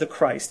are the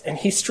Christ. And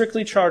he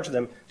strictly charged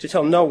them to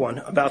tell no one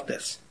about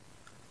this.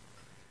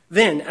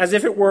 Then, as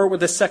if it were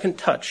with a second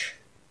touch,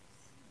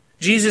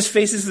 Jesus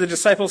faces the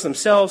disciples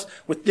themselves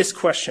with this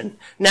question.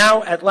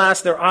 Now, at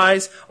last, their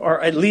eyes are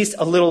at least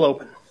a little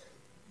open.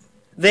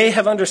 They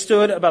have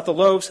understood about the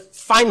loaves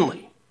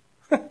finally.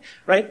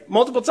 Right?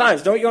 Multiple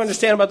times. Don't you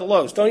understand about the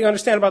loaves? Don't you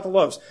understand about the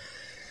loaves?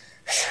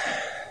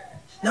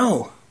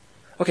 No.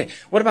 Okay,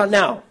 what about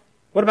now?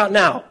 What about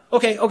now?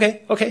 Okay.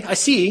 I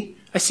see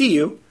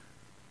you.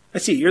 I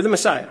see. You're the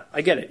Messiah.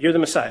 I get it. You're the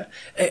Messiah.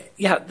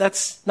 Yeah,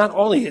 that's not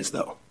all he is,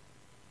 though.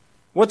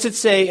 What's it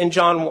say in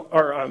John,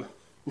 or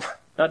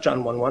not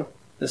John 1:1.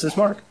 This is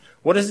Mark.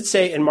 What does it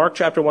say in Mark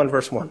chapter 1,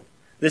 verse 1?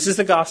 This is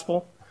the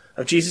gospel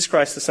of Jesus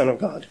Christ, the Son of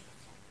God.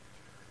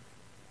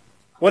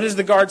 What does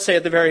the guard say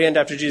at the very end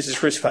after Jesus is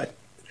crucified?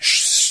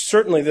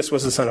 Certainly this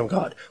was the Son of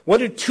God. What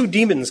did two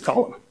demons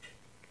call him?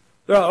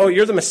 Oh,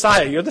 you're the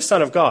Messiah. You're the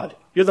Son of God.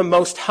 You're the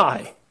Most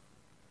High.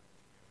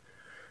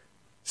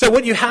 So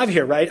what you have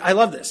here, right? I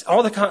love this.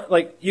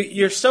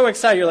 You're so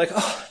excited. You're like,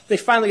 oh, they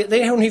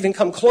don't even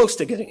come close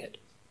to getting it.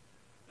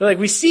 They're like,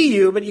 we see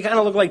you, but you kind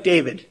of look like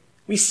David.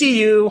 We see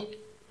you,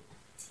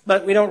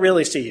 but we don't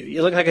really see you.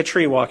 You look like a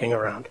tree walking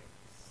around.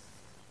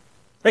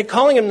 Right?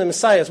 Calling him the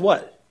Messiah is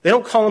what? They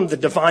don't call him the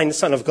divine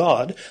Son of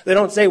God. They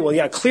don't say, well,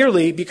 yeah,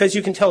 clearly, because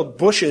you can tell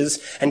bushes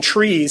and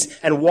trees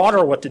and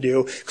water what to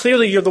do,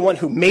 clearly you're the one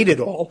who made it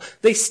all.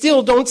 They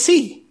still don't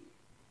see.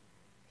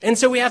 And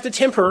so we have to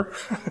temper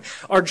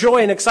our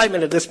joy and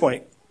excitement at this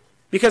point.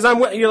 Because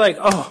you're like,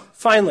 oh,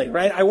 finally,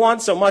 right? I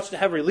want so much to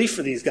have relief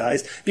for these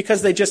guys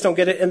because they just don't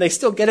get it, and they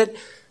still get it,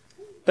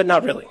 but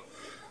not really.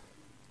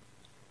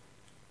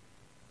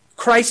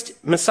 Christ,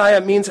 Messiah,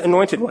 means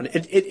anointed one.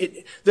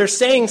 They're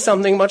saying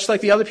something much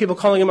like the other people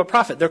calling him a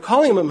prophet. They're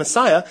calling him a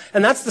Messiah,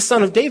 and that's the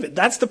Son of David.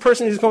 That's the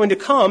person who's going to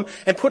come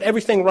and put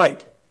everything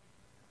right.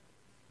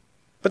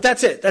 But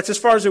that's it. That's as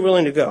far as they're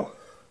willing to go.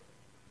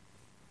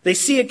 They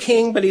see a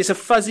king, but he's a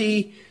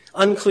fuzzy,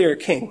 unclear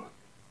king.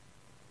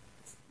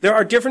 There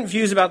are different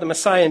views about the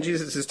Messiah in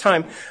Jesus'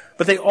 time,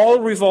 But they all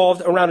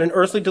revolved around an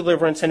earthly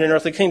deliverance and an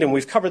earthly kingdom.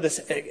 We've covered this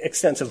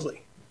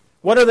extensively.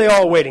 What are they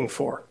all waiting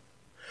for?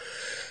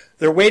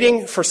 They're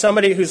waiting for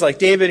somebody who's like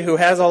David, who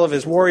has all of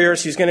his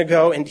warriors. He's going to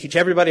go and teach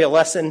everybody a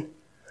lesson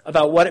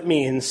about what it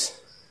means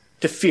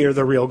to fear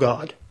the real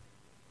God.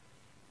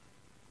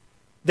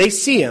 They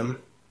see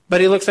him,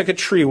 but he looks like a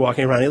tree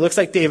walking around. He looks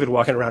like David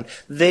walking around.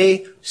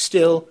 They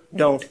still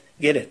don't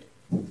get it.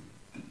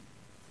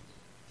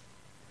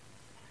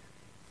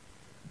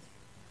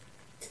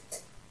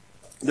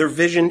 Their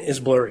vision is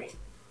blurry.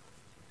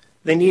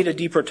 They need a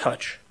deeper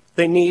touch.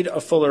 They need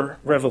a fuller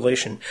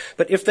revelation.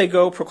 But if they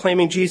go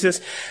proclaiming Jesus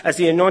as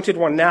the anointed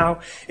one now,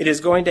 it is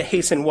going to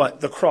hasten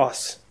what? The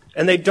cross.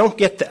 And they don't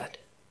get that.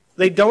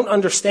 They don't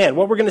understand.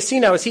 What we're going to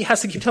see now is he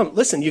has to keep telling them,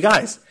 listen, you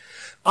guys,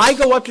 I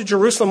go up to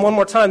Jerusalem one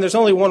more time, there's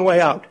only one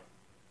way out.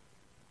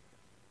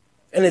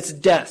 And it's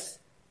death.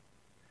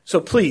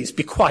 So please,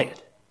 be quiet.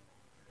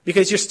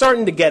 Because you're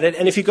starting to get it,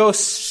 and if you go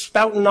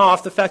spouting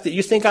off the fact that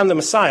you think I'm the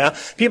Messiah,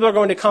 people are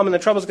going to come and the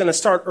trouble's going to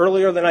start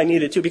earlier than I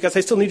need it to, because I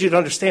still need you to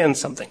understand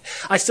something.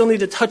 I still need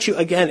to touch you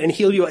again and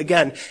heal you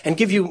again and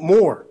give you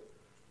more.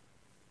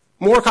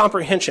 More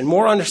comprehension,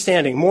 more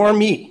understanding, more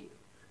me.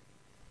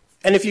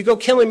 And if you go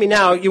killing me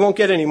now, you won't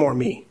get any more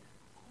me.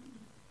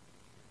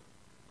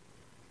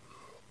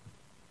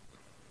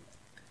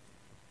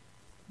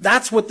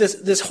 That's what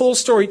this whole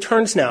story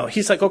turns now.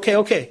 He's like,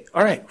 okay,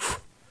 all right.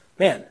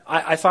 Man,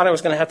 I thought I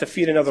was going to have to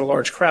feed another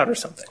large crowd or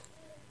something.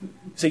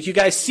 He's like, you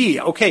guys see.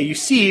 Okay, you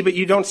see, but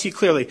you don't see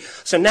clearly.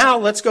 So now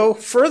let's go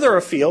further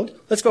afield.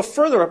 Let's go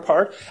further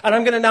apart. And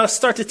I'm going to now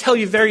start to tell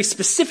you very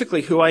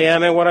specifically who I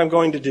am and what I'm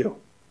going to do.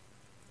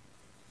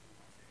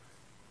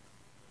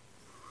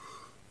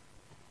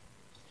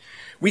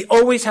 We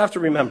always have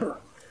to remember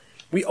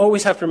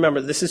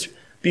this is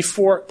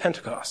before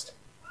Pentecost.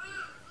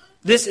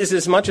 This is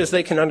as much as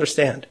they can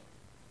understand.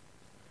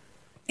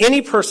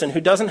 Any person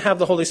who doesn't have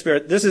the Holy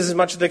Spirit, this is as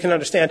much as they can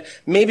understand.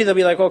 Maybe they'll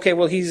be like, okay,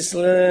 well,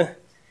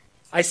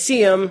 I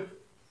see him,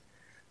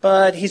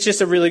 but he's just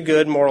a really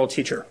good moral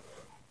teacher.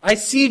 I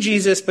see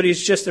Jesus, but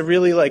he's just a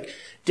really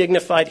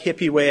dignified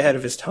hippie way ahead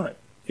of his time.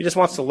 He just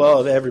wants to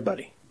love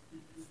everybody.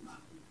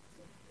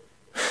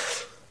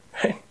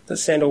 Right? The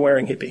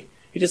sandal-wearing hippie.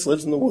 He just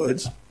lives in the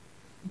woods.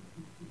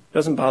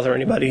 Doesn't bother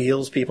anybody,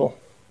 heals people.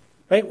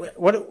 Right?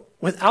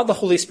 Without the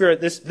Holy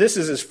Spirit, this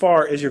is as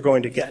far as you're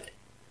going to get.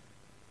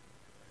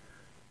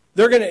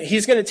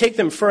 He's going to take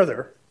them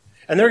further,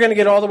 and they're going to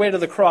get all the way to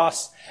the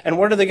cross, and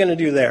what are they going to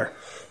do there?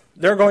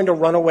 They're going to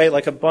run away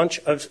like a bunch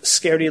of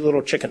scaredy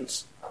little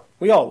chickens.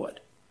 We all would.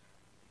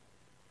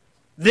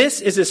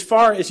 This is as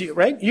far as you,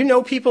 right? You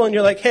know people, and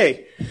you're like,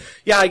 hey,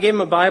 yeah, I gave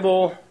them a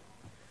Bible.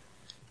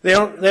 They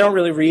don't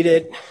really read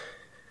it.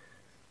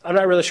 I'm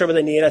not really sure what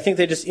they need. I think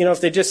they just,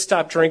 if they just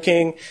stop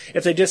drinking,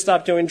 if they just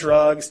stop doing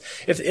drugs,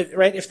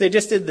 if they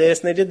just did this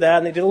and they did that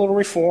and they did a little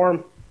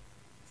reform,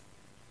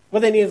 what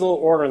they need is a little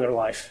order in their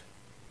life.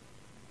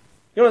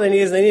 You know what they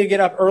need is they need to get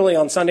up early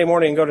on Sunday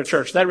morning and go to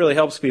church. That really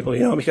helps people,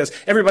 because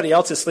everybody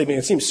else is sleeping.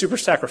 It seems super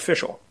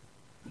sacrificial.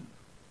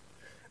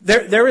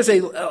 There is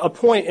a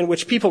point in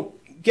which people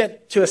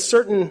get to a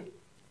certain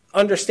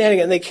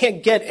understanding and they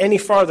can't get any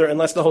farther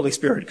unless the Holy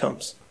Spirit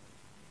comes.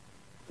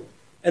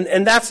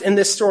 And that's in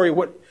this story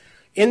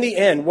in the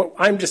end,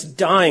 I'm just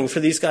dying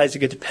for these guys to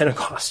get to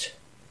Pentecost.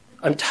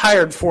 I'm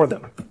tired for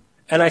them.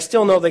 And I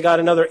still know they got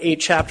another 8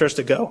 chapters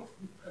to go.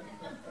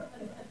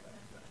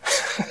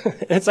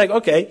 And it's like,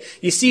 okay,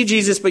 you see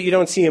Jesus, but you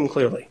don't see him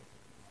clearly.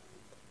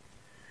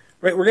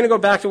 Right? We're going to go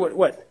back to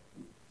what?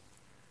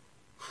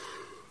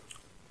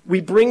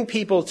 We bring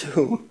people to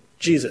whom?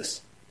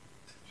 Jesus.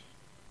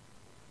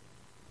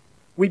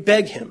 We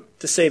beg him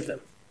to save them.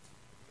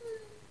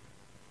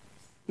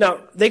 Now,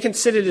 they can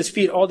sit at his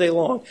feet all day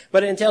long,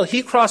 but until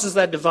he crosses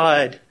that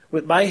divide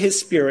by his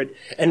Spirit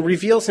and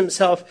reveals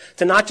himself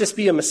to not just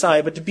be a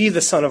Messiah, but to be the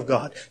Son of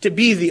God, to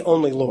be the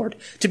only Lord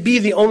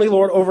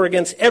over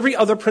against every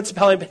other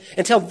principality,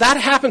 until that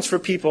happens for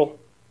people,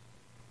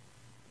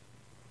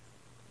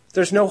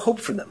 there's no hope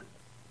for them.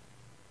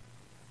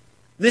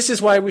 This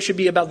is why we should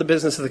be about the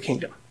business of the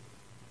kingdom.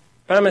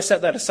 But I'm going to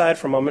set that aside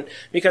for a moment,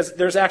 because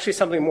there's actually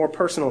something more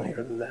personal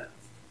here than that.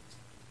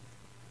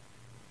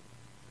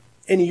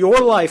 In your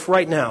life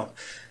right now,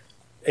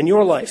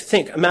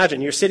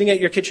 imagine you're sitting at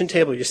your kitchen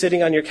table, you're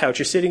sitting on your couch,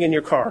 you're sitting in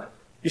your car,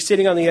 you're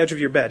sitting on the edge of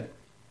your bed.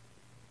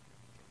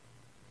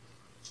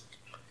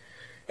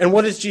 And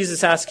what does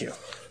Jesus ask you?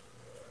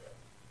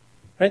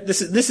 Right?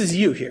 This is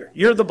you here.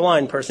 You're the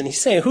blind person.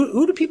 He's saying,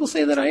 who do people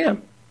say that I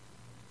am?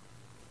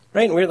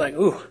 Right? And we're like,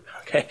 ooh,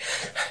 okay.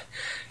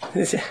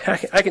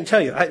 I can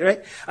tell you.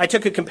 Right? I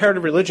took a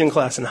comparative religion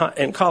class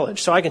in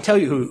college, so I can tell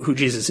you who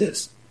Jesus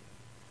is.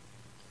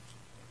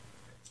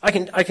 I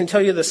can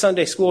tell you the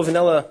Sunday school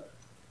vanilla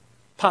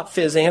pop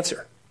fizz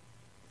answer.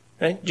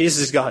 Right?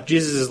 Jesus is God.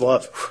 Jesus is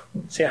love.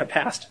 See how I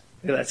passed?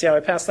 Look at that. See how I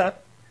passed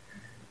that?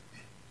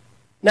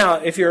 Now,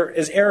 if you're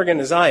as arrogant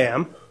as I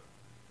am,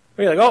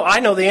 you're like, oh, I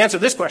know the answer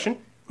to this question.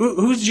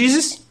 Who's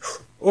Jesus?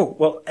 Oh,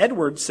 well,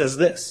 Edward says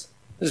this.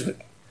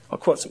 I'll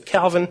quote some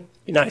Calvin.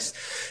 Be nice.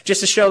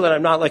 Just to show that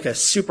I'm not like a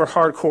super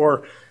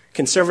hardcore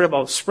conservative,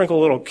 I'll sprinkle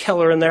a little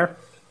Keller in there.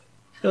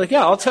 You're like,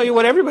 yeah, I'll tell you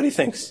what everybody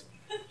thinks.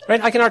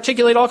 Right? I can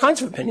articulate all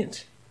kinds of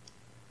opinions.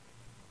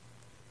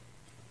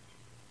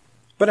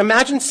 But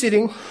imagine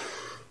sitting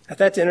at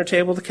that dinner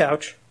table, the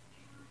couch,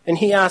 and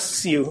he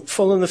asks you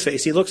full in the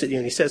face, he looks at you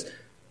and he says,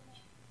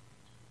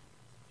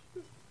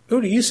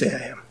 who do you say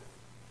I am?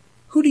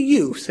 Who do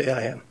you say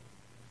I am?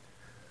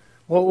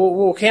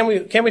 Well, can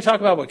we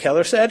talk about what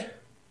Keller said?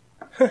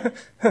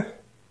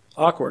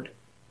 Awkward.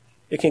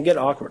 It can get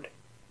awkward.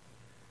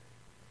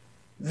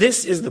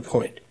 This is the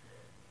point.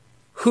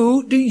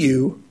 Who do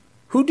you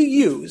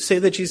say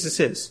that Jesus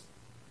is?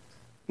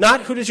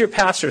 Not who does your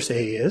pastor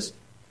say he is.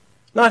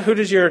 Not who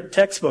does your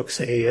textbook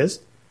say he is.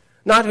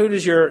 Not who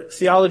does your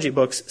theology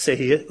books say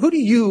he is. Who do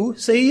you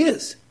say he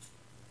is?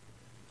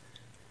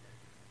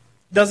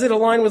 Does it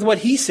align with what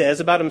he says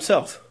about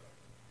himself?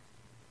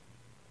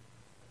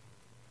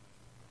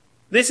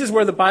 This is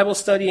where the Bible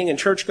studying and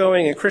church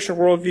going and Christian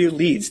worldview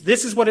leads.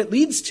 This is what it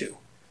leads to.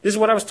 This is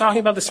what I was talking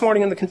about this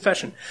morning in the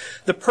confession.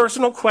 The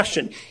personal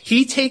question.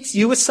 He takes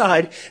you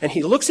aside and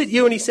he looks at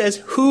you and he says,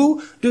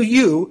 who do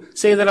you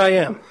say that I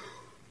am?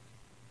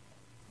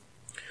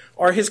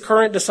 Are his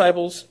current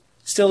disciples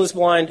still as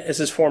blind as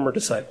his former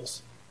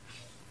disciples?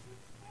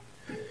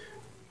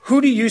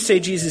 Who do you say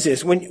Jesus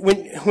is?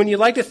 When you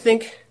like to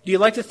think, do you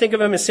like to think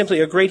of him as simply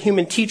a great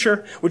human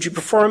teacher? Would you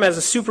prefer him as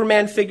a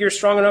Superman figure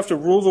strong enough to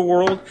rule the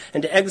world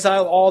and to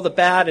exile all the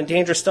bad and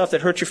dangerous stuff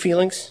that hurts your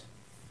feelings?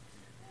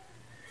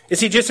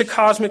 Is he just a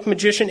cosmic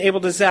magician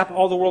able to zap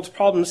all the world's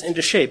problems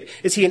into shape?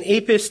 Is he an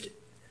apist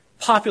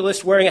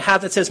populist wearing a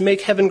hat that says,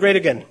 make heaven great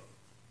again?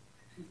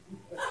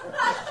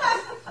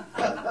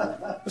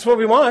 That's what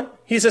we want.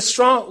 He's a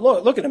strong,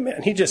 look at him,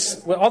 man. He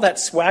just, with all that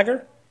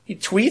swagger, he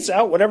tweets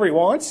out whatever he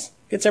wants,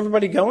 gets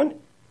everybody going.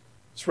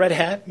 This red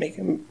hat, make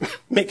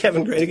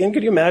heaven great again.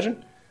 Could you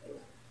imagine?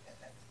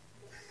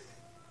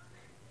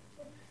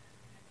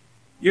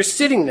 You're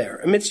sitting there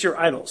amidst your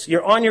idols.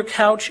 You're on your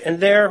couch, and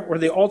there, where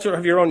the altar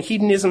of your own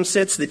hedonism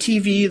sits, the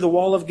TV, the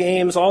wall of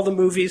games, all the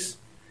movies.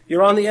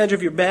 You're on the edge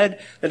of your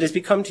bed that has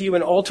become to you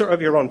an altar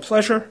of your own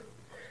pleasure.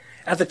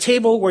 At the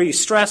table where you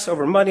stress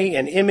over money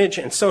and image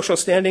and social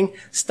standing,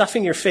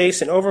 stuffing your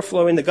face and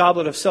overflowing the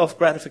goblet of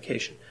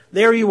self-gratification.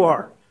 There you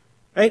are,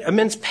 right?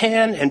 Amidst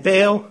Pan and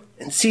Baal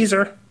and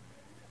Caesar.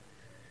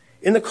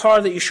 In the car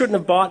that you shouldn't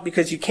have bought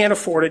because you can't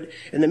afford it,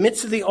 in the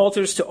midst of the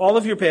altars to all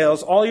of your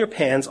Baals, all your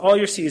Pans, all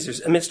your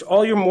Caesars, amidst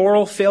all your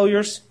moral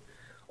failures,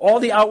 all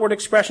the outward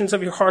expressions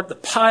of your heart, the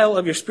pile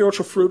of your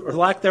spiritual fruit or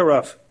lack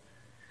thereof.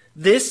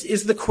 This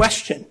is the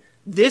question.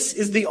 This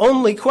is the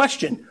only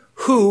question.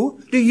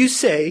 Who do you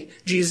say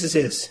Jesus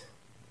is?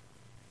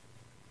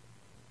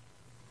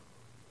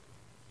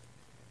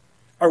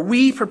 Are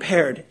we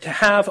prepared to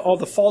have all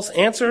the false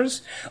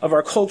answers of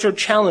our culture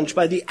challenged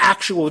by the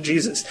actual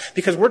Jesus?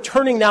 Because we're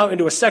turning now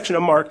into a section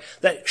of Mark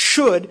that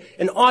should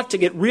and ought to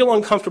get real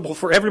uncomfortable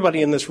for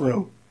everybody in this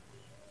room.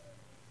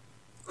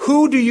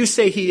 Who do you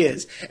say he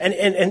is?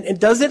 And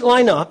does it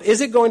line up?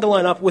 Is it going to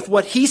line up with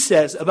what he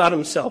says about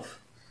himself?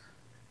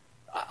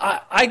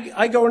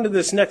 I go into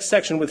this next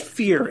section with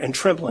fear and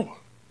trembling.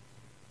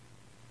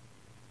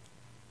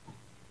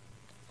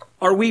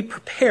 Are we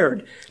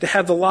prepared to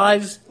have the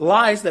lies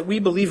that we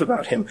believe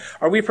about him?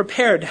 Are we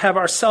prepared to have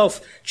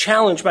ourselves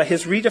challenged by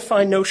his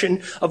redefined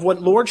notion of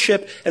what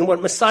lordship and what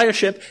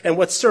messiahship and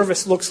what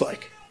service looks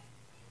like?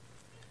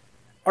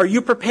 Are you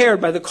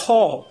prepared by the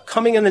call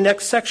coming in the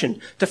next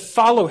section to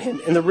follow him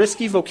in the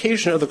risky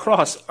vocation of the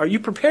cross? Are you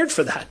prepared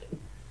for that?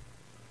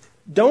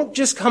 Don't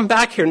just come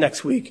back here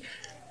next week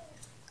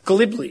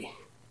glibly.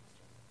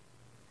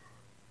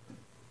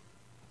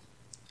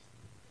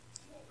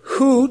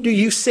 Who do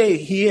you say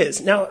he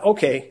is? Now,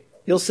 okay,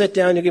 you'll sit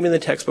down, you'll give me the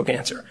textbook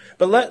answer.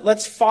 But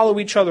let's follow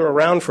each other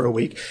around for a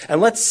week, and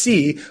let's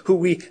see who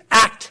we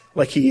act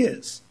like he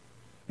is.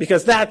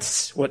 Because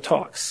that's what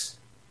talks.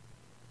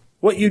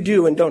 What you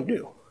do and don't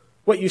do.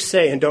 What you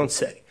say and don't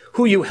say.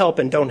 Who you help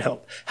and don't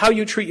help. How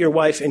you treat your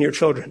wife and your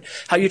children.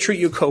 How you treat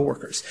your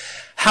coworkers.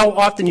 How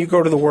often you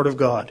go to the Word of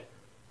God.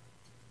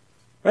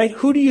 Right?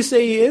 Who do you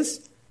say he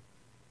is?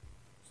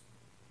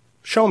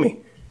 Show me.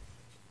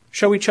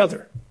 Show each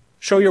other.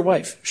 Show your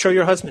wife. Show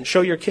your husband.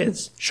 Show your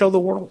kids. Show the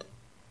world.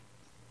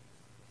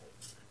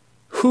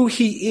 Who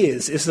he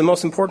is the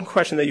most important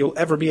question that you'll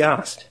ever be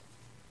asked.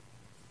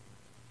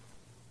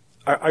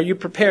 Are you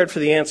prepared for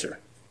the answer?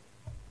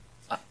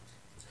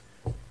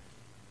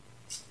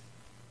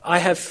 I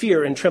have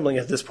fear and trembling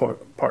at this part.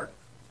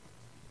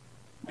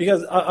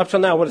 Because up till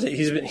now, what is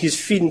it? He's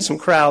feeding some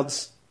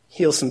crowds,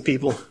 heal some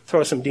people,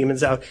 throw some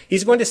demons out.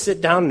 He's going to sit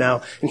down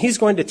now, and he's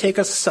going to take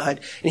us aside,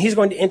 and he's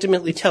going to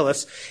intimately tell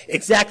us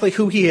exactly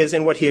who he is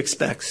and what he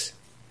expects.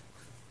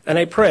 And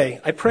I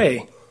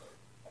pray,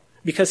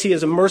 because he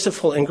is a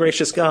merciful and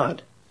gracious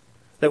God,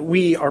 that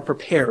we are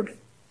prepared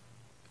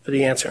for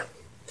the answer.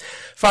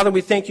 Father,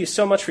 we thank you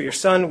so much for your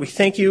Son. We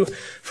thank you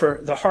for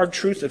the hard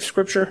truth of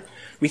Scripture.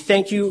 We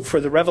thank you for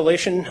the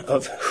revelation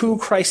of who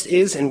Christ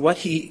is and what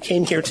he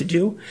came here to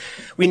do.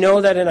 We know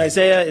that in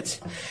Isaiah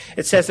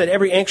it says that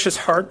every anxious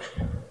heart,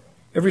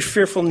 every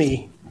fearful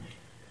knee,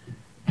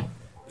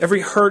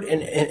 every hurt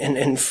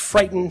and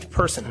frightened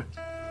person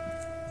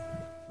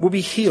will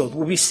be healed,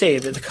 will be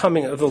saved at the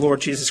coming of the Lord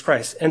Jesus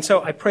Christ. And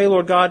so I pray,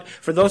 Lord God,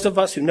 for those of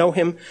us who know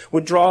him,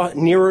 would draw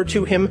nearer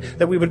to him,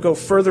 that we would go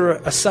further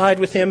aside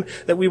with him,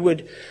 that we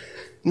would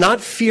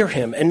not fear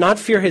him and not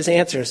fear his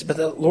answers, but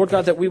that, Lord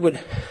God, that we would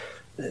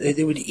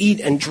eat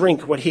and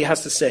drink what he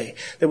has to say,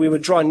 that we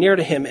would draw near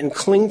to him and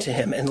cling to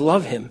him and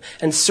love him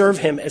and serve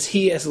him as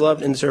he has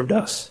loved and served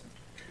us.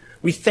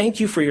 We thank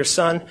you for your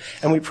Son,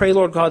 and we pray,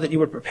 Lord God, that you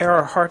would prepare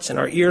our hearts and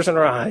our ears and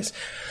our eyes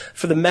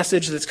for the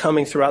message that's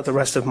coming throughout the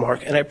rest of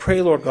Mark. And I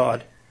pray, Lord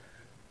God,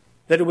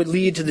 that it would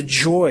lead to the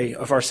joy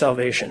of our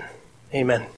salvation. Amen.